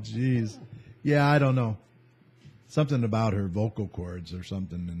 Oh, jeez. Yeah, I don't know. Something about her vocal cords or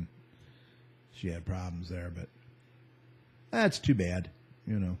something, and she had problems there. But that's too bad.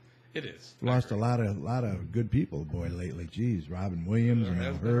 You know, It is. lost a lot of good people, boy, lately. Jeez, Robin Williams There and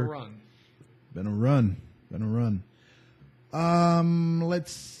has been a her. run. Been a run.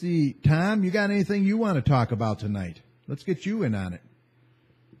 Let's see. Tom, you got anything you want to talk about tonight? Let's get you in on it.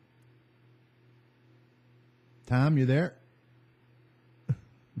 Tom, you there?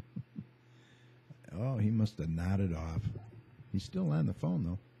 Oh, he must have nodded off. He's still on the phone,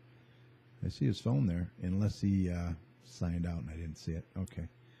 though. I see his phone there, unless he signed out and I didn't see it. Okay.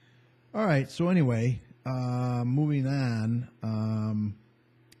 All right. So anyway, moving on.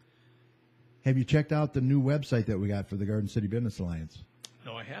 Have you checked out the new website that we got for the Garden City Business Alliance?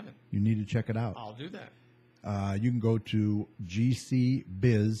 No, I haven't. You need to check it out. I'll do that. You can go to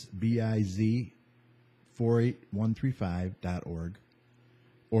gcbiz, B-I-Z, 48135.org,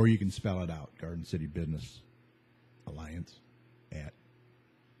 or you can spell it out, Garden City Business Alliance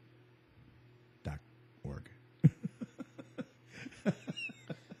 .org.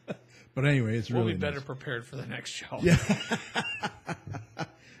 But anyway, it's We'll really be better nice. prepared for the next show. Yeah.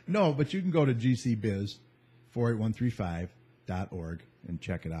 No, but you can go to GCBiz, 48135.org, and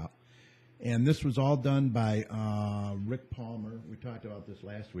check it out. And this was all done by Rick Palmer. We talked about this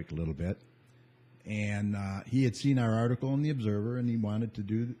last week a little bit. And he had seen our article in the Observer, and he wanted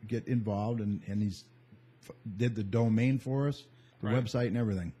to get involved, and he's did the domain for us, the Right. website and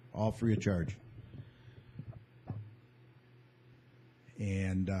everything, all free of charge.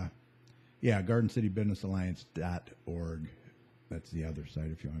 And, yeah, GardenCityBusinessAlliance.org. That's the other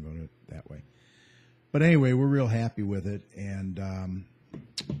site if you want to go to it that way. But anyway, we're real happy with it, and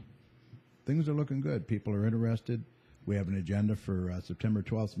things are looking good. People are interested. We have an agenda for September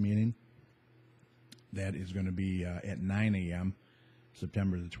 12th meeting. That is going to be at 9 a.m.,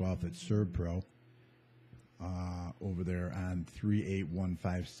 September the 12th at ServPro over there on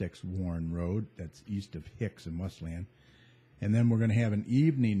 38156 Warren Road. That's east of Hicks in Westland. And then we're going to have an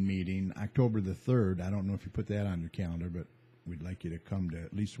evening meeting October the 3rd. I don't know if you put that on your calendar, but we'd like you to come to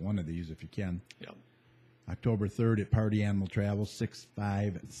at least one of these if you can. Yep. October 3rd at Party Animal Travel,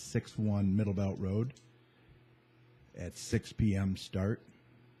 6561 Middle Belt Road at 6 p.m. start.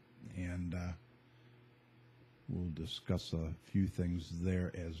 And we'll discuss a few things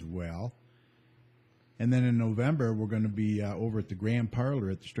there as well. And then in November, we're going to be over at the Grand Parlor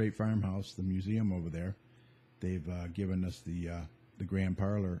at the Straight Farmhouse, the museum over there. They've given us the Grand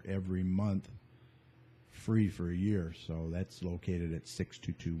Parlor every month free for a year. So that's located at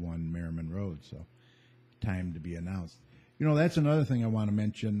 6221 Merriman Road. So time to be announced. You know, that's another thing I want to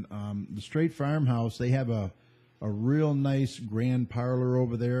mention. The Straight Farmhouse, they have a real nice Grand Parlor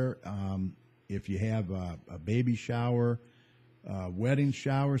over there. If you have a baby shower, wedding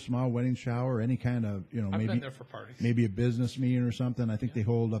shower, small wedding shower, any kind of, you know, I've been there for parties. maybe a business meeting or something. I think they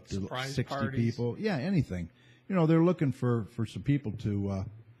hold up to Surprise 60 parties. people. Yeah, anything. You know, they're looking for some people to,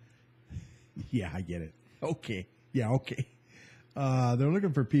 yeah, I get it. Okay. Yeah, okay. They're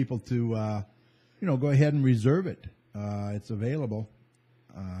looking for people to, you know, go ahead and reserve it. It's available.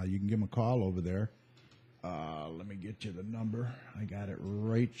 You can give them a call over there. Let me get you the number. I got it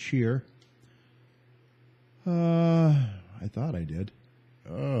right here. I thought I did.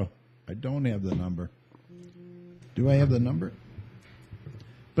 Oh, I don't have the number. Do I have the number?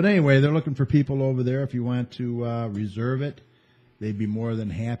 But anyway, they're looking for people over there. If you want to reserve it, they'd be more than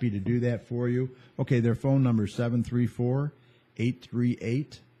happy to do that for you. Okay, their phone number is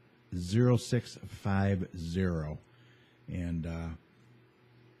 734-838-0650. And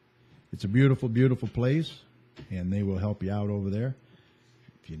it's a beautiful, beautiful place, and they will help you out over there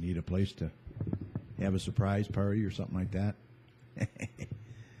if you need a place to have a surprise party or something like that.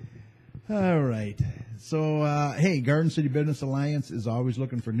 All right. So, hey, Garden City Business Alliance is always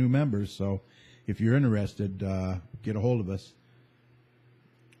looking for new members. So if you're interested, get a hold of us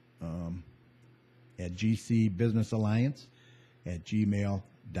at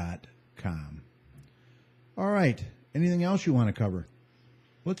gcbusinessalliance@gmail.com. All right. Anything else you want to cover?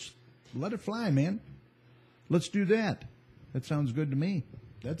 Let's let it fly, man. Let's do that. That sounds good to me.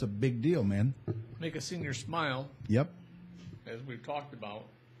 That's a big deal, man. Make a senior smile, Yep. as we've talked about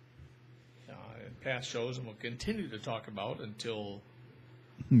in past shows, and we'll continue to talk about until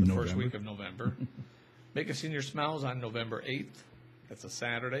the first week of November. Make a Senior Smiles on November 8th. That's a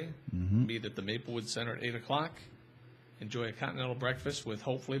Saturday. Meet at the Maplewood Center at 8 o'clock. enjoy a continental breakfast with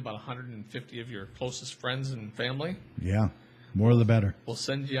hopefully about 150 of your closest friends and family. Yeah, more the better. We'll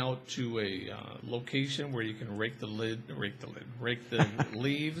send you out to a location where you can rake the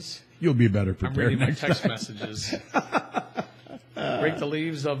leaves. You'll be better I'm prepared reading my next text time. messages. Rake the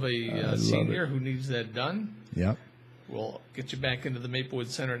leaves of a senior who needs that done. Yep, We'll get you back into the Maplewood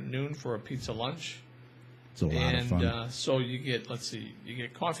Center at noon for a pizza lunch. it's a lot of fun. And so you get, you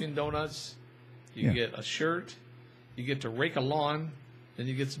get coffee and donuts, you get a shirt, you get to rake a lawn, and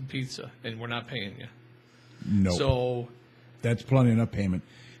you get some pizza, and we're not paying you. No, So that's plenty enough payment.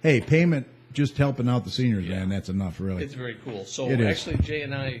 Hey, payment just helping out the seniors, Yeah. man. That's enough, really. it's very cool. So It is. actually, Jay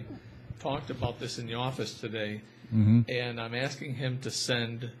and I talked about this in the office today, Mm-hmm. and I'm asking him to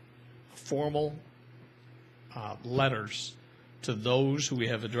send formal letters to those who we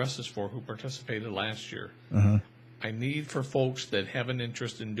have addresses for who participated last year. Uh-huh. I need for folks that have an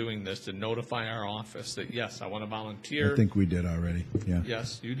interest in doing this to notify our office that, yes, I want to volunteer. I think we did already. Yeah.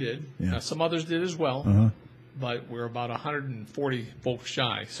 Yes, you did. Yeah. Some others did as well, Uh-huh. but we're about 140 folks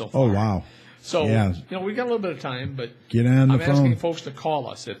shy so far. Oh, wow. So, Yeah. we got a little bit of time, but Get on the I'm asking phone. folks to call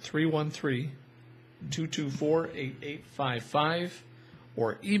us at 313-224-8855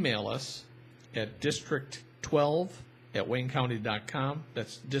 or email us at district12@waynecounty.com.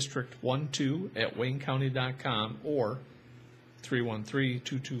 That's district12@waynecounty.com or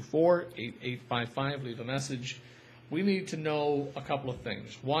 313-224-8855. Leave a message. We need to know a couple of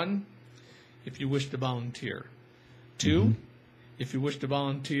things. One, if you wish to volunteer. Two, if you wish to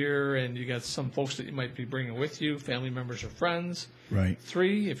volunteer and you got some folks that you might be bringing with you, family members or friends. Right.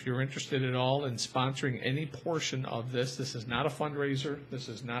 Three, if you're interested at all in sponsoring any portion of this, this is not a fundraiser. This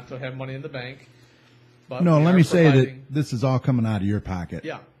is not to have money in the bank. But No, we let are me say providing- that this is all coming out of your pocket.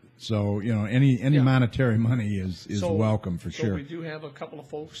 Yeah. So, any Yeah. monetary money is So- welcome for so sure. we do have a couple of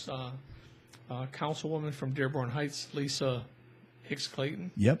folks, Councilwoman from Dearborn Heights, Lisa Hicks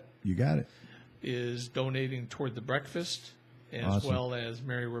Clayton, Yep, you got it. is donating toward the breakfast, as Awesome. well as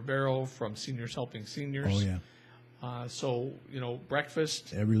Mary Ribeiro from Seniors Helping Seniors. Oh, yeah. So,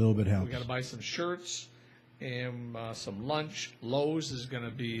 breakfast, Every little bit helps. we got to buy some shirts and some lunch. Lowe's is going to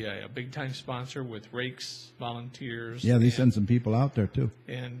be a big time sponsor with rakes, volunteers. Yeah, they and, send some people out there too.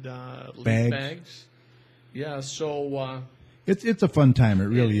 and leaf Bags. bags. Yeah, so It's a fun time. It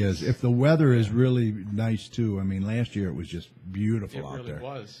really It is. is. If the weather is really nice too. I mean, last year it was just beautiful it out really there.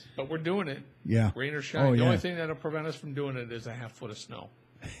 was. But we're doing it. Yeah. Rain or shine. Oh, The yeah. only thing that'll prevent us from doing it is a half foot of snow.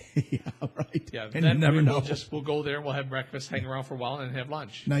 Yeah, right. Yeah, and you then never know. we'll go there, we'll have breakfast, hang around for a while, and have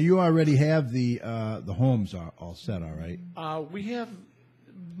lunch. Now you already have the homes all set, all right? We have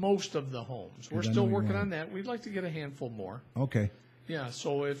most of the homes. We're I know still you working want- on that. We'd like to get a handful more. Okay. Yeah,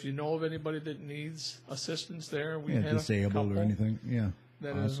 so if you know of anybody that needs assistance there, we Yeah, had disabled a couple or anything. Yeah.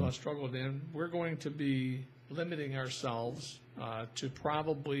 that has Awesome. struggled in. We're going to be limiting ourselves to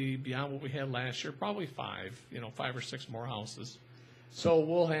probably beyond what we had last year, probably 5 or 6 more houses. So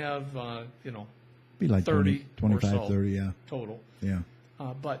we'll have, Be like 30 20, or 25, so. 30, yeah. total. Yeah.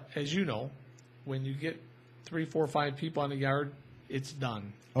 But as you know, when you get 3, 4, 5 people on the yard, it's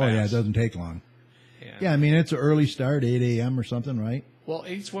done. Oh, yeah, it fast. doesn't take long. And- Yeah, I mean, it's an early start, 8 a.m. or something, right? Well,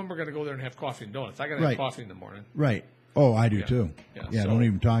 8's when we're going to go there and have coffee and donuts. I got to Right. have coffee in the morning. Right. Oh, I do too. Yeah, Yeah, so- don't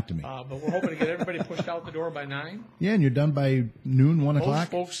even talk to me. But we're hoping to get everybody pushed out the door by 9. Yeah, and you're done by noon, 1 Most o'clock?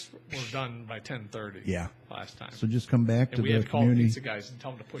 folks were done by 10:30. Yeah. Last time. So just come back and to we the had called community. pizza guys and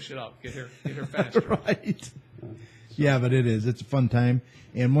tell them to push it up. Get here faster. Right. Yeah, but it is. It's a fun time.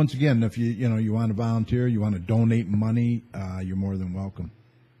 And once again, if you want to volunteer, you want to donate money, you're more than welcome.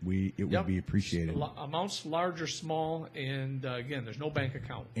 It would Yep. be appreciated. Amounts large or small, and again, there's no bank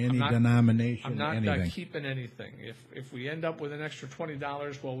account. Any denomination, I'm not anything. keeping anything. If we end up with an extra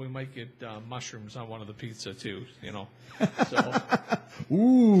 $20, well, we might get mushrooms on one of the pizza too. So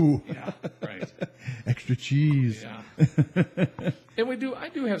Ooh, yeah, right. extra cheese. Yeah. And I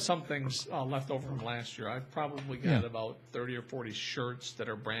do have some things left over from last year. I've probably got Yeah. about 30 or 40 shirts that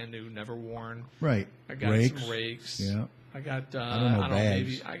are brand new, never worn. Right. I got Rakes. some rakes. Yeah. I got I don't know, bags.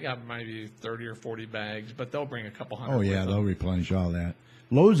 maybe I got maybe 30 or 40 bags, but they'll bring a couple hundred. Oh, yeah, with they'll them. replenish all that.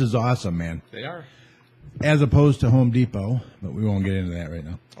 Lowe's is awesome, man, They are. as opposed to Home Depot, but we won't get into that right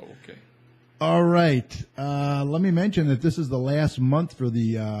now. Oh, okay. All right. Let me mention that this is the last month for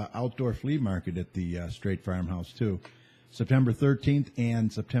the outdoor flea market at the Straight Farmhouse, too. September 13th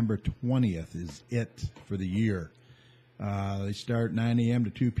and September 20th is it for the year. They start 9 a.m. to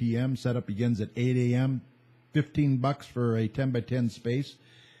 2 p.m. Setup begins at 8 a.m. $15 for a 10 by 10 space.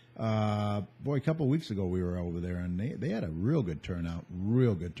 A couple of weeks ago we were over there, and they had a real good turnout.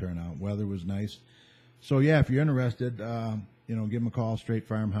 Weather was nice. So, yeah, if you're interested, give them a call, Straight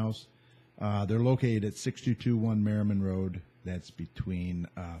Farmhouse. They're located at 6221 Merriman Road. That's between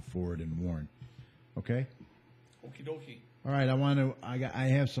Ford and Warren. Okay? Okie dokie. All right, I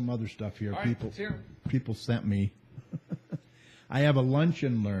have some other stuff here. All right, let's hear 'em. People sent me. I have a lunch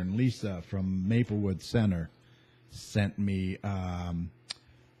and learn. Lisa from Maplewood Center sent me a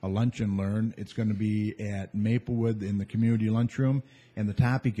lunch and learn. It's going to be at Maplewood in the community lunchroom, and the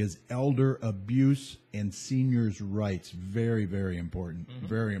topic is elder abuse and seniors' rights. Very, very important.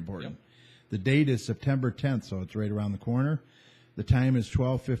 Very important. Yep. The date is September 10th, so it's right around the corner. The time is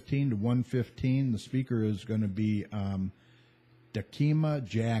 12:15 to 1:15. The speaker is going to be Dakima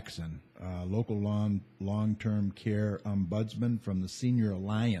Jackson, local long-term care ombudsman from the Senior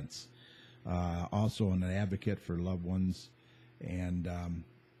Alliance, also an advocate for loved ones, and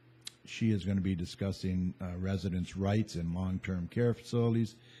she is going to be discussing residents' rights in long-term care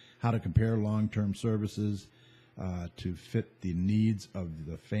facilities, how to compare long-term services to fit the needs of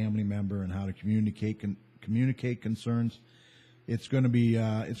the family member, and how to communicate concerns. It's going to be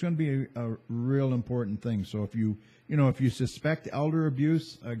a real important thing. So if you suspect elder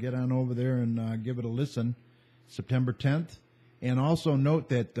abuse, get on over there and give it a listen. September 10th, and also note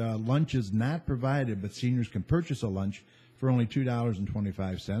that lunch is not provided, but seniors can purchase a lunch for only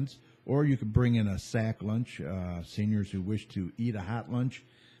 $2.25, or you could bring in a sack lunch. Seniors who wish to eat a hot lunch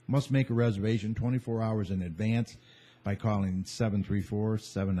must make a reservation 24 hours in advance by calling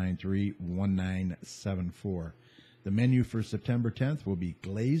 734-793-1974. The menu for September 10th will be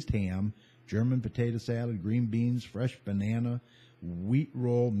glazed ham, German potato salad, green beans, fresh banana, wheat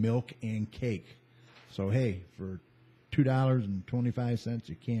roll, milk, and cake. So, hey, for $2.25,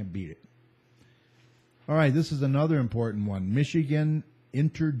 you can't beat it. All right, this is another important one. Michigan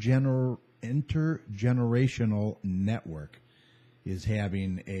Intergenerational Network is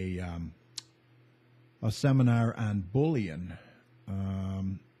having a seminar on bullying.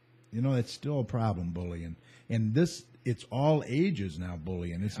 It's still a problem, bullying. And it's all ages now,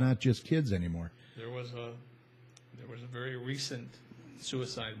 bullying. It's not just kids anymore. There was a very recent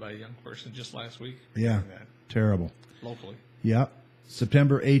suicide by a young person just last week. Yeah, terrible. Locally. Yeah,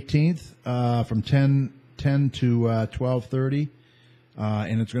 September 18th from 10 to 12:30,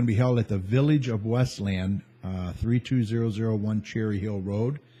 and it's going to be held at the Village of Westland, 32001 Cherry Hill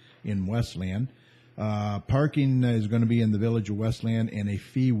Road in Westland. Parking is going to be in the Village of Westland, and a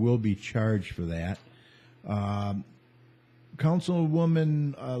fee will be charged for that.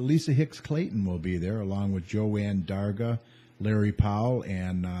 Councilwoman Lisa Hicks Clayton will be there, along with Joanne Darga, Larry Powell,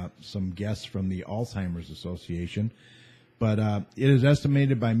 and some guests from the Alzheimer's Association. But it is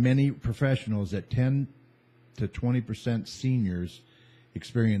estimated by many professionals that 10 to 20% seniors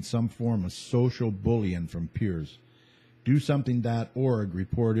experience some form of social bullying from peers. DoSomething.org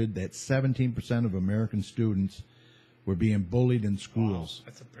reported that 17% of American students were being bullied in schools. Wow,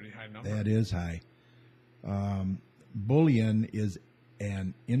 that's a pretty high number. That is high. Bullying is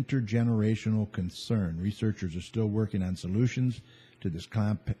an intergenerational concern. Researchers are still working on solutions to this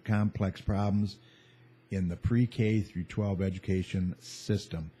complex problems in the pre-K through 12 education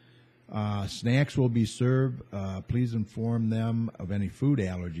system. Snacks will be served. Please inform them of any food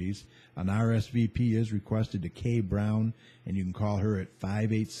allergies. An RSVP is requested to Kay Brown, and you can call her at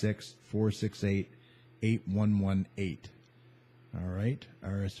 586-468-8118. All right,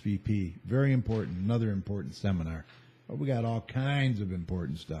 RSVP. Very important, another important seminar. Oh, we got all kinds of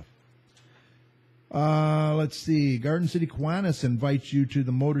important stuff. Let's see. Garden City Kiwanis invites you to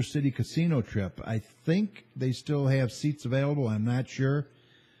the Motor City Casino trip. I think they still have seats available. I'm not sure.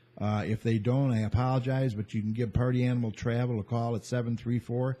 If they don't, I apologize, but you can give Party Animal Travel a call at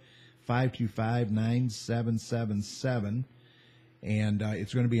 734-525-9777. And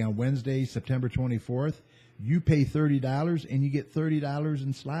it's going to be on Wednesday, September 24th. You pay $30, and you get $30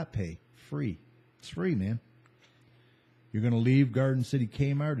 in slot pay. Free. It's free, man. You're going to leave Garden City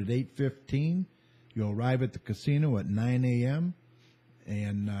Kmart at 8:15. You'll arrive at the casino at 9 a.m.,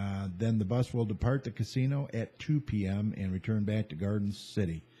 and then the bus will depart the casino at 2 p.m. and return back to Garden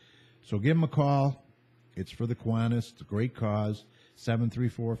City. So give them a call. It's for the Kiwanis. It's a great cause.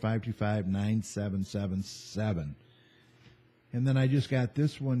 734-525-9777. And then I just got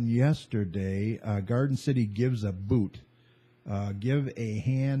this one yesterday. Garden City gives a boot. Give a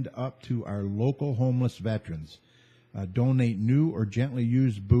hand up to our local homeless veterans. Donate new or gently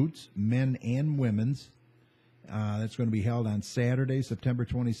used boots, men and women's. That's going to be held on Saturday, September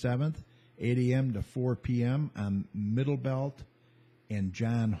 27th, 8 a.m. to 4 p.m. on Middle Belt and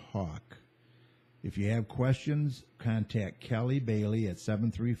John Hawk. If you have questions, contact Kelly Bailey at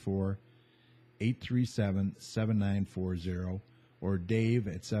 734-837-7940 or Dave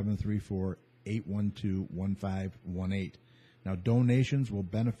at 734-812-1518. Now, donations will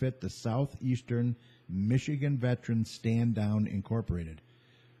benefit the Southeastern Michigan Veterans Stand Down Incorporated.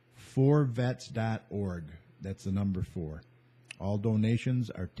 4vets.org. That's the number 4. All donations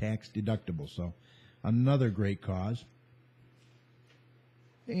are tax deductible, so another great cause.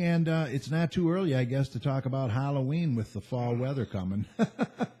 And it's not too early, I guess, to talk about Halloween with the fall weather coming.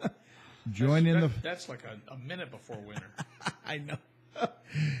 That's like a minute before winter. I know.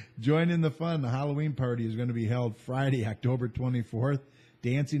 Join in the fun. The Halloween party is going to be held Friday, October 24th.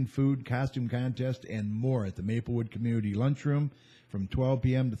 Dancing, food, costume contest, and more at the Maplewood Community Lunchroom from 12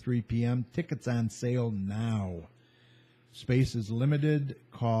 p.m. to 3 p.m. Tickets on sale now. Space is limited.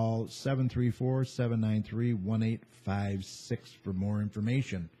 Call 734-793-1856 for more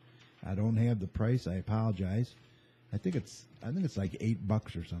information. I don't have the price. I apologize. I think it's like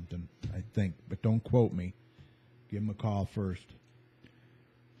 $8 or something. I think, but don't quote me. Give them a call first.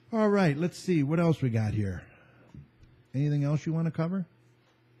 All right, let's see. What else we got here? Anything else you want to cover?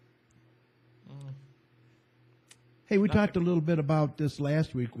 Hey, we talked a little bit about this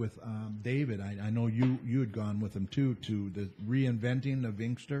last week with David. I know you had gone with him, too, to the reinventing of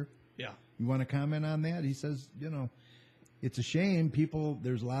Inkster. Yeah. You want to comment on that? He says, it's a shame.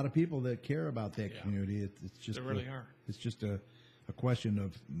 There's a lot of people that care about that community. It's just there really are. It's just a question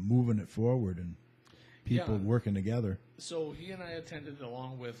of moving it forward and people working together. So he and I attended,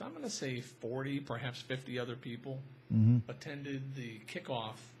 along with, I'm going to say 40, perhaps 50 other people, attended the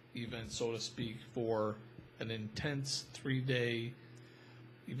kickoff event, so to speak, for an intense 3-day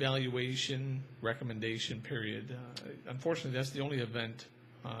evaluation recommendation period. Unfortunately, that's the only event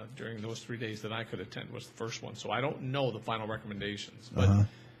during those 3 days that I could attend, was the first one. So I don't know the final recommendations. But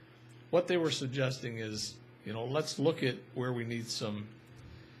what they were suggesting is, let's look at where we need some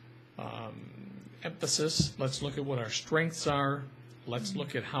emphasis. Let's look at what our strengths are. Let's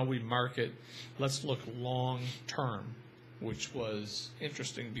look at how we market. Let's look long term, which was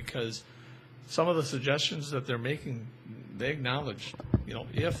interesting because some of the suggestions that they're making, they acknowledge,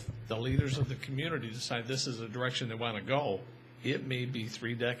 if the leaders of the community decide this is the direction they want to go, it may be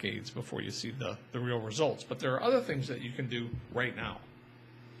 3 decades before you see the real results. But there are other things that you can do right now.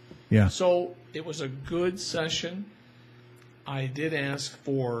 Yeah. So it was a good session. I did ask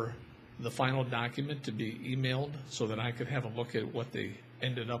for the final document to be emailed so that I could have a look at what they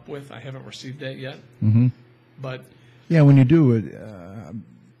ended up with. I haven't received that yet. Mm-hmm. But yeah, when you do it,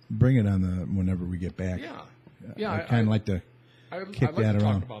 bring it on whenever we get back. Yeah. I kind of like to kick I'd like that to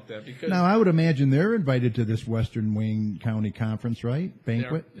around. talk about that because now, I would imagine they're invited to this Western Wayne County Conference, right?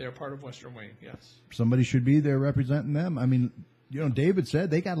 Banquet? They're part of Western Wayne, yes. Somebody should be there representing them. I mean, David said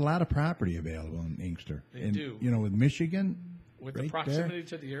they got a lot of property available in Inkster. They do. With Michigan. With right the proximity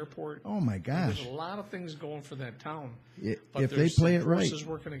there. to the airport. Oh, my gosh. There's a lot of things going for that town. If they play it right. There's forces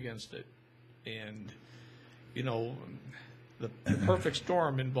working against it. And, the perfect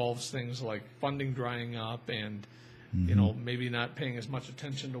storm involves things like funding drying up and, maybe not paying as much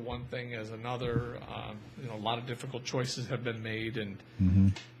attention to one thing as another. A lot of difficult choices have been made, and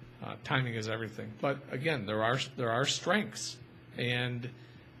timing is everything. But, again, there are strengths. And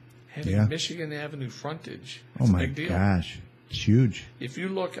having Michigan Avenue frontage, it's a big deal. Oh, my gosh. It's huge. If you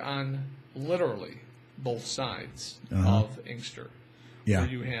look on literally both sides of Inkster, where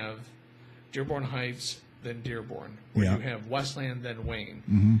you have Dearborn Heights, then Dearborn, where you have Westland, then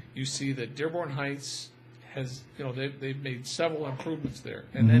Wayne, you see that Dearborn Heights has, they've made several improvements there.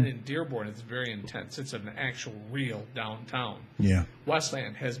 And then in Dearborn, it's very intense. It's an actual real downtown. Yeah.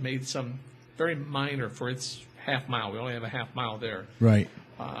 Westland has made some very minor for its half mile. We only have a half mile there. Right.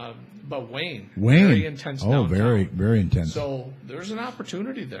 But Wayne, very intense downtown. Very, very intense. So there's an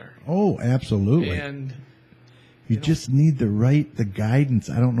opportunity there. Oh, absolutely. And you just need the guidance.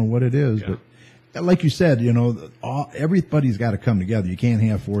 I don't know what it is, but like you said, everybody's got to come together. You can't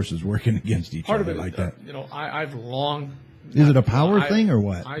have forces working against each other like that. I've long. Is it a power thing or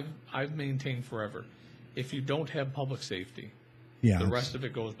what? I've maintained forever. If you don't have public safety, the rest of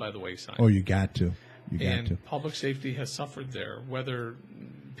it goes by the wayside. Oh, you got to. Public safety has suffered there. Whether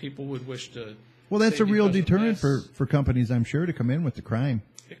people would wish to. Well, that's a real deterrent for companies, I'm sure, to come in with the crime.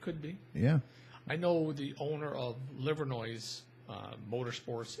 It could be. Yeah. I know the owner of Livernois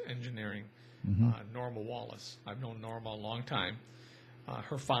Motorsports Engineering, Norma Wallace. I've known Norma a long time.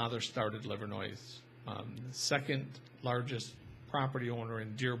 Her father started Livernois, the second largest property owner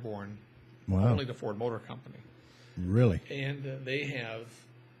in Dearborn, only the Ford Motor Company. Really? And they have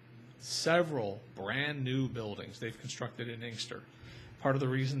several brand new buildings they've constructed in Inkster. Part of the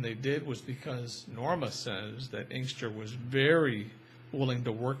reason they did was because Norma says that Inkster was very willing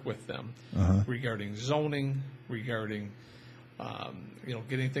to work with them regarding zoning, regarding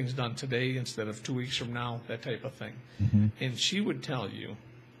getting things done today instead of 2 weeks from now, that type of thing. And she would tell you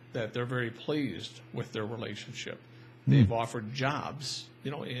that they're very pleased with their relationship. They've offered jobs,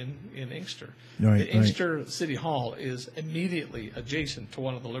 in Inkster. Right, The Inkster City Hall is immediately adjacent to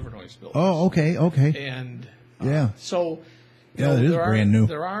one of the Livernois buildings. Oh, okay. And Yeah. so, Yeah, it is brand new.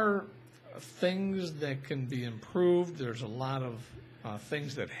 There are things that can be improved. There's a lot of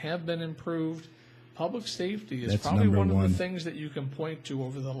things that have been improved. Public safety is That's probably number one of one. the things that you can point to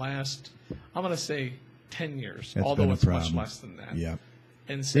over the last, I'm going to say, 10 years, That's although been a it's much problem. less than that. Yeah.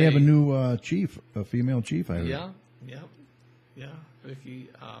 And say, They have a new chief, a female chief, I heard. Yeah, Vicki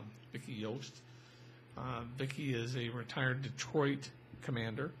Yost. Vicki is a retired Detroit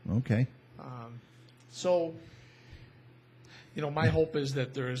commander. Okay. So, my hope is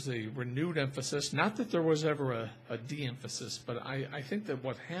that there is a renewed emphasis, not that there was ever a de-emphasis, but I think that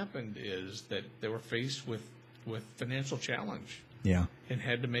what happened is that they were faced with financial challenge Yeah. and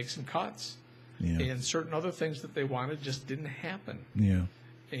had to make some cuts. Yeah. And certain other things that they wanted just didn't happen. Yeah.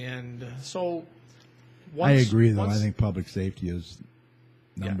 And so I agree, though. I think public safety is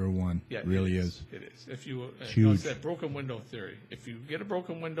number Yeah. one. Yeah, It really it is. It is. If you, Huge. it's that broken window theory. If you get a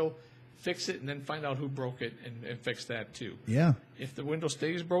broken window, fix it and then find out who broke it and fix that too. Yeah. If the window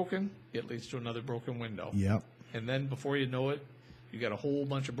stays broken, it leads to another broken window. Yep. And then before you know it, you got a whole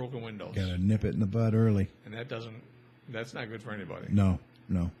bunch of broken windows. Got to nip it in the bud early. And that's not good for anybody. No.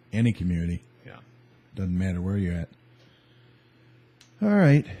 Any community. Yeah. Doesn't matter where you're at. All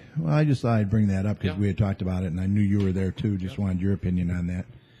right. Well, I just thought I'd bring that up because Yeah. we had talked about it, and I knew you were there too. Just wanted your opinion on that.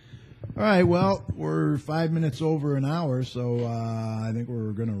 All right. Well, we're 5 minutes over an hour, so I think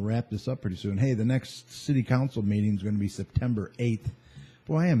we're going to wrap this up pretty soon. Hey, the next city council meeting is going to be September 8th.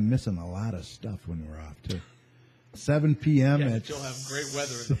 Boy, I am missing a lot of stuff when we're off too. 7 p.m. Yeah, at but you'll have great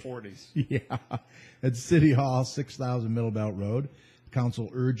weather in the 40s. Yeah, at City Hall, 6,000 Middle Belt Road. Council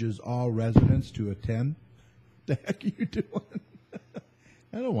urges all residents to attend. The heck are you doing?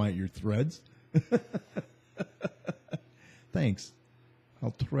 I don't want your threads. Thanks.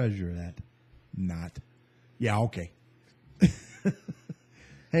 I'll treasure that. Not. Yeah, okay.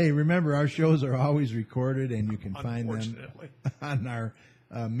 Hey, remember, our shows are always recorded, and you can find them Unfortunately. on our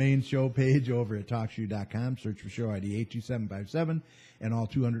main show page over at TalkShoe.com. Search for show ID 82757, and all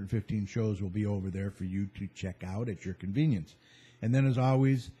 215 shows will be over there for you to check out at your convenience. And then, as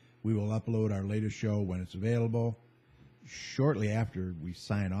always, we will upload our latest show when it's available shortly after we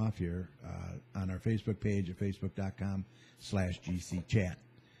sign off here on our Facebook page at facebook.com/GCChat.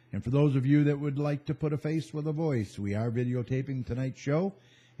 And for those of you that would like to put a face with a voice, we are videotaping tonight's show,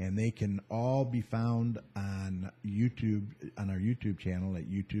 and they can all be found on YouTube, on our YouTube channel at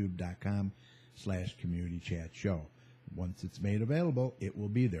youtube.com/communitychatshow. Once it's made available, it will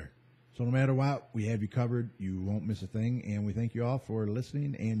be there. So no matter what, we have you covered. You won't miss a thing, and we thank you all for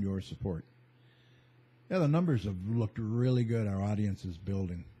listening and your support. Yeah, the numbers have looked really good. Our audience is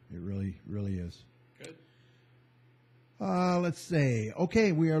building. It really, really is. Good. Let's see.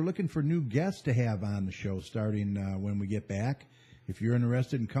 Okay, we are looking for new guests to have on the show starting when we get back. If you're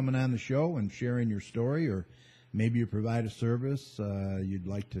interested in coming on the show and sharing your story, or maybe you provide a service you'd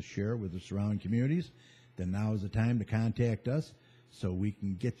like to share with the surrounding communities, then now is the time to contact us so we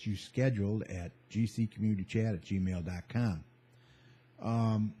can get you scheduled at gccommunitychat@gmail.com.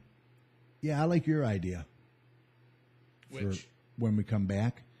 Yeah, I like your idea. Which? For when we come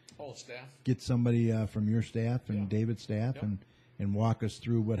back. All staff. Get somebody from your staff and Yeah. David's staff Yeah. and walk us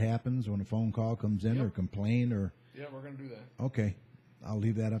through what happens when a phone call comes in Yep. or complain or Yeah, we're going to do that. okay. I'll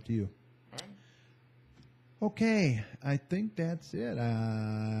leave that up to you. All right. Okay, I think that's it.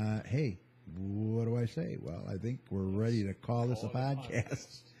 Hey, what do I say? Well, I think we're ready to call this a Call it a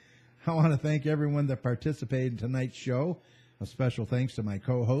podcast. I want to thank everyone that participated in tonight's show. A special thanks to my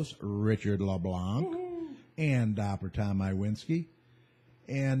co-host, Richard LeBlanc, and Dr. Tom Iwinski,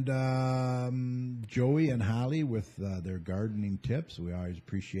 and Joey and Holly with their gardening tips. We always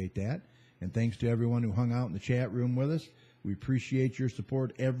appreciate that. And thanks to everyone who hung out in the chat room with us. We appreciate your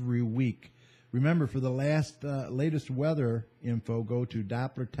support every week. Remember, for the latest weather info, go to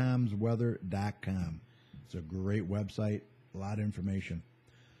DopplerTomsWeather.com. It's a great website, a lot of information.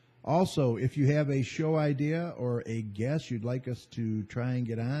 Also, if you have a show idea or a guest you'd like us to try and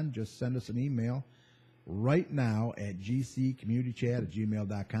get on, just send us an email right now at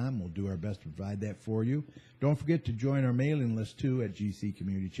gccommunitychat@gmail.com. We'll do our best to provide that for you. Don't forget to join our mailing list, too, at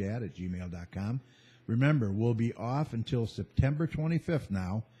gccommunitychat@gmail.com. Remember, we'll be off until September 25th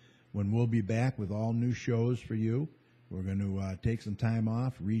now, when we'll be back with all new shows for you. We're going to take some time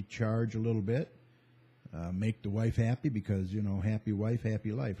off, recharge a little bit, make the wife happy because, happy wife,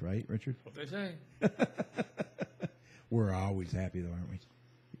 happy life, right, Richard? What they say. We're always happy, though, aren't we?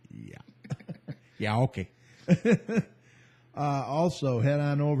 Yeah. Yeah, okay. Also, head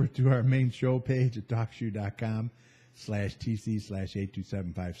on over to our main show page at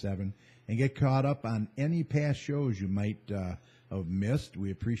talkshoe.com/TC/82757 and get caught up on any past shows you might have missed.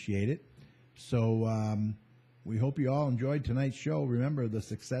 We appreciate it. So we hope you all enjoyed tonight's show. Remember, the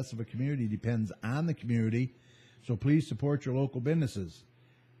success of a community depends on the community, so please support your local businesses.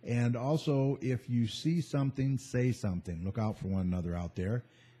 And also, if you see something, say something. Look out for one another out there.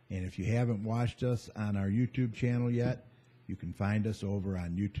 And if you haven't watched us on our YouTube channel yet, you can find us over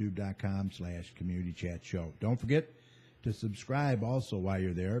on youtube.com/community chat show. Don't forget to subscribe also while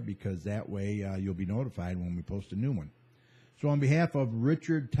you're there, because that way you'll be notified when we post a new one. So on behalf of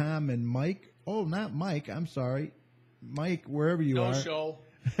Richard, Tom, and Mike, oh, not Mike, I'm sorry, Mike, wherever you are. No show.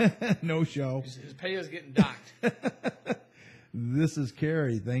 No show. His pay is getting docked. This is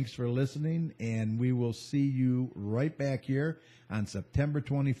Kerry. Thanks for listening, and we will see you right back here on September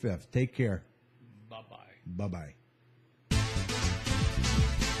 25th. Take care. Bye-bye. Bye-bye.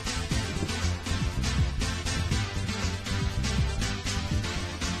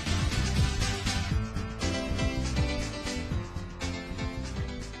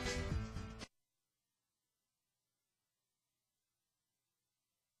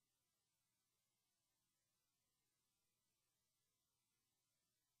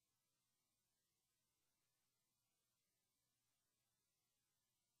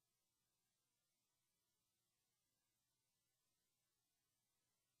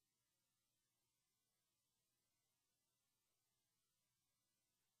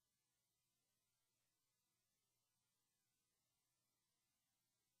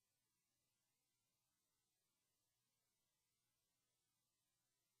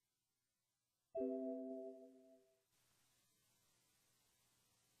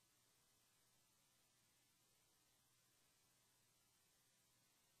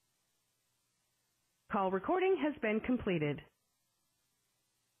 Call recording has been completed.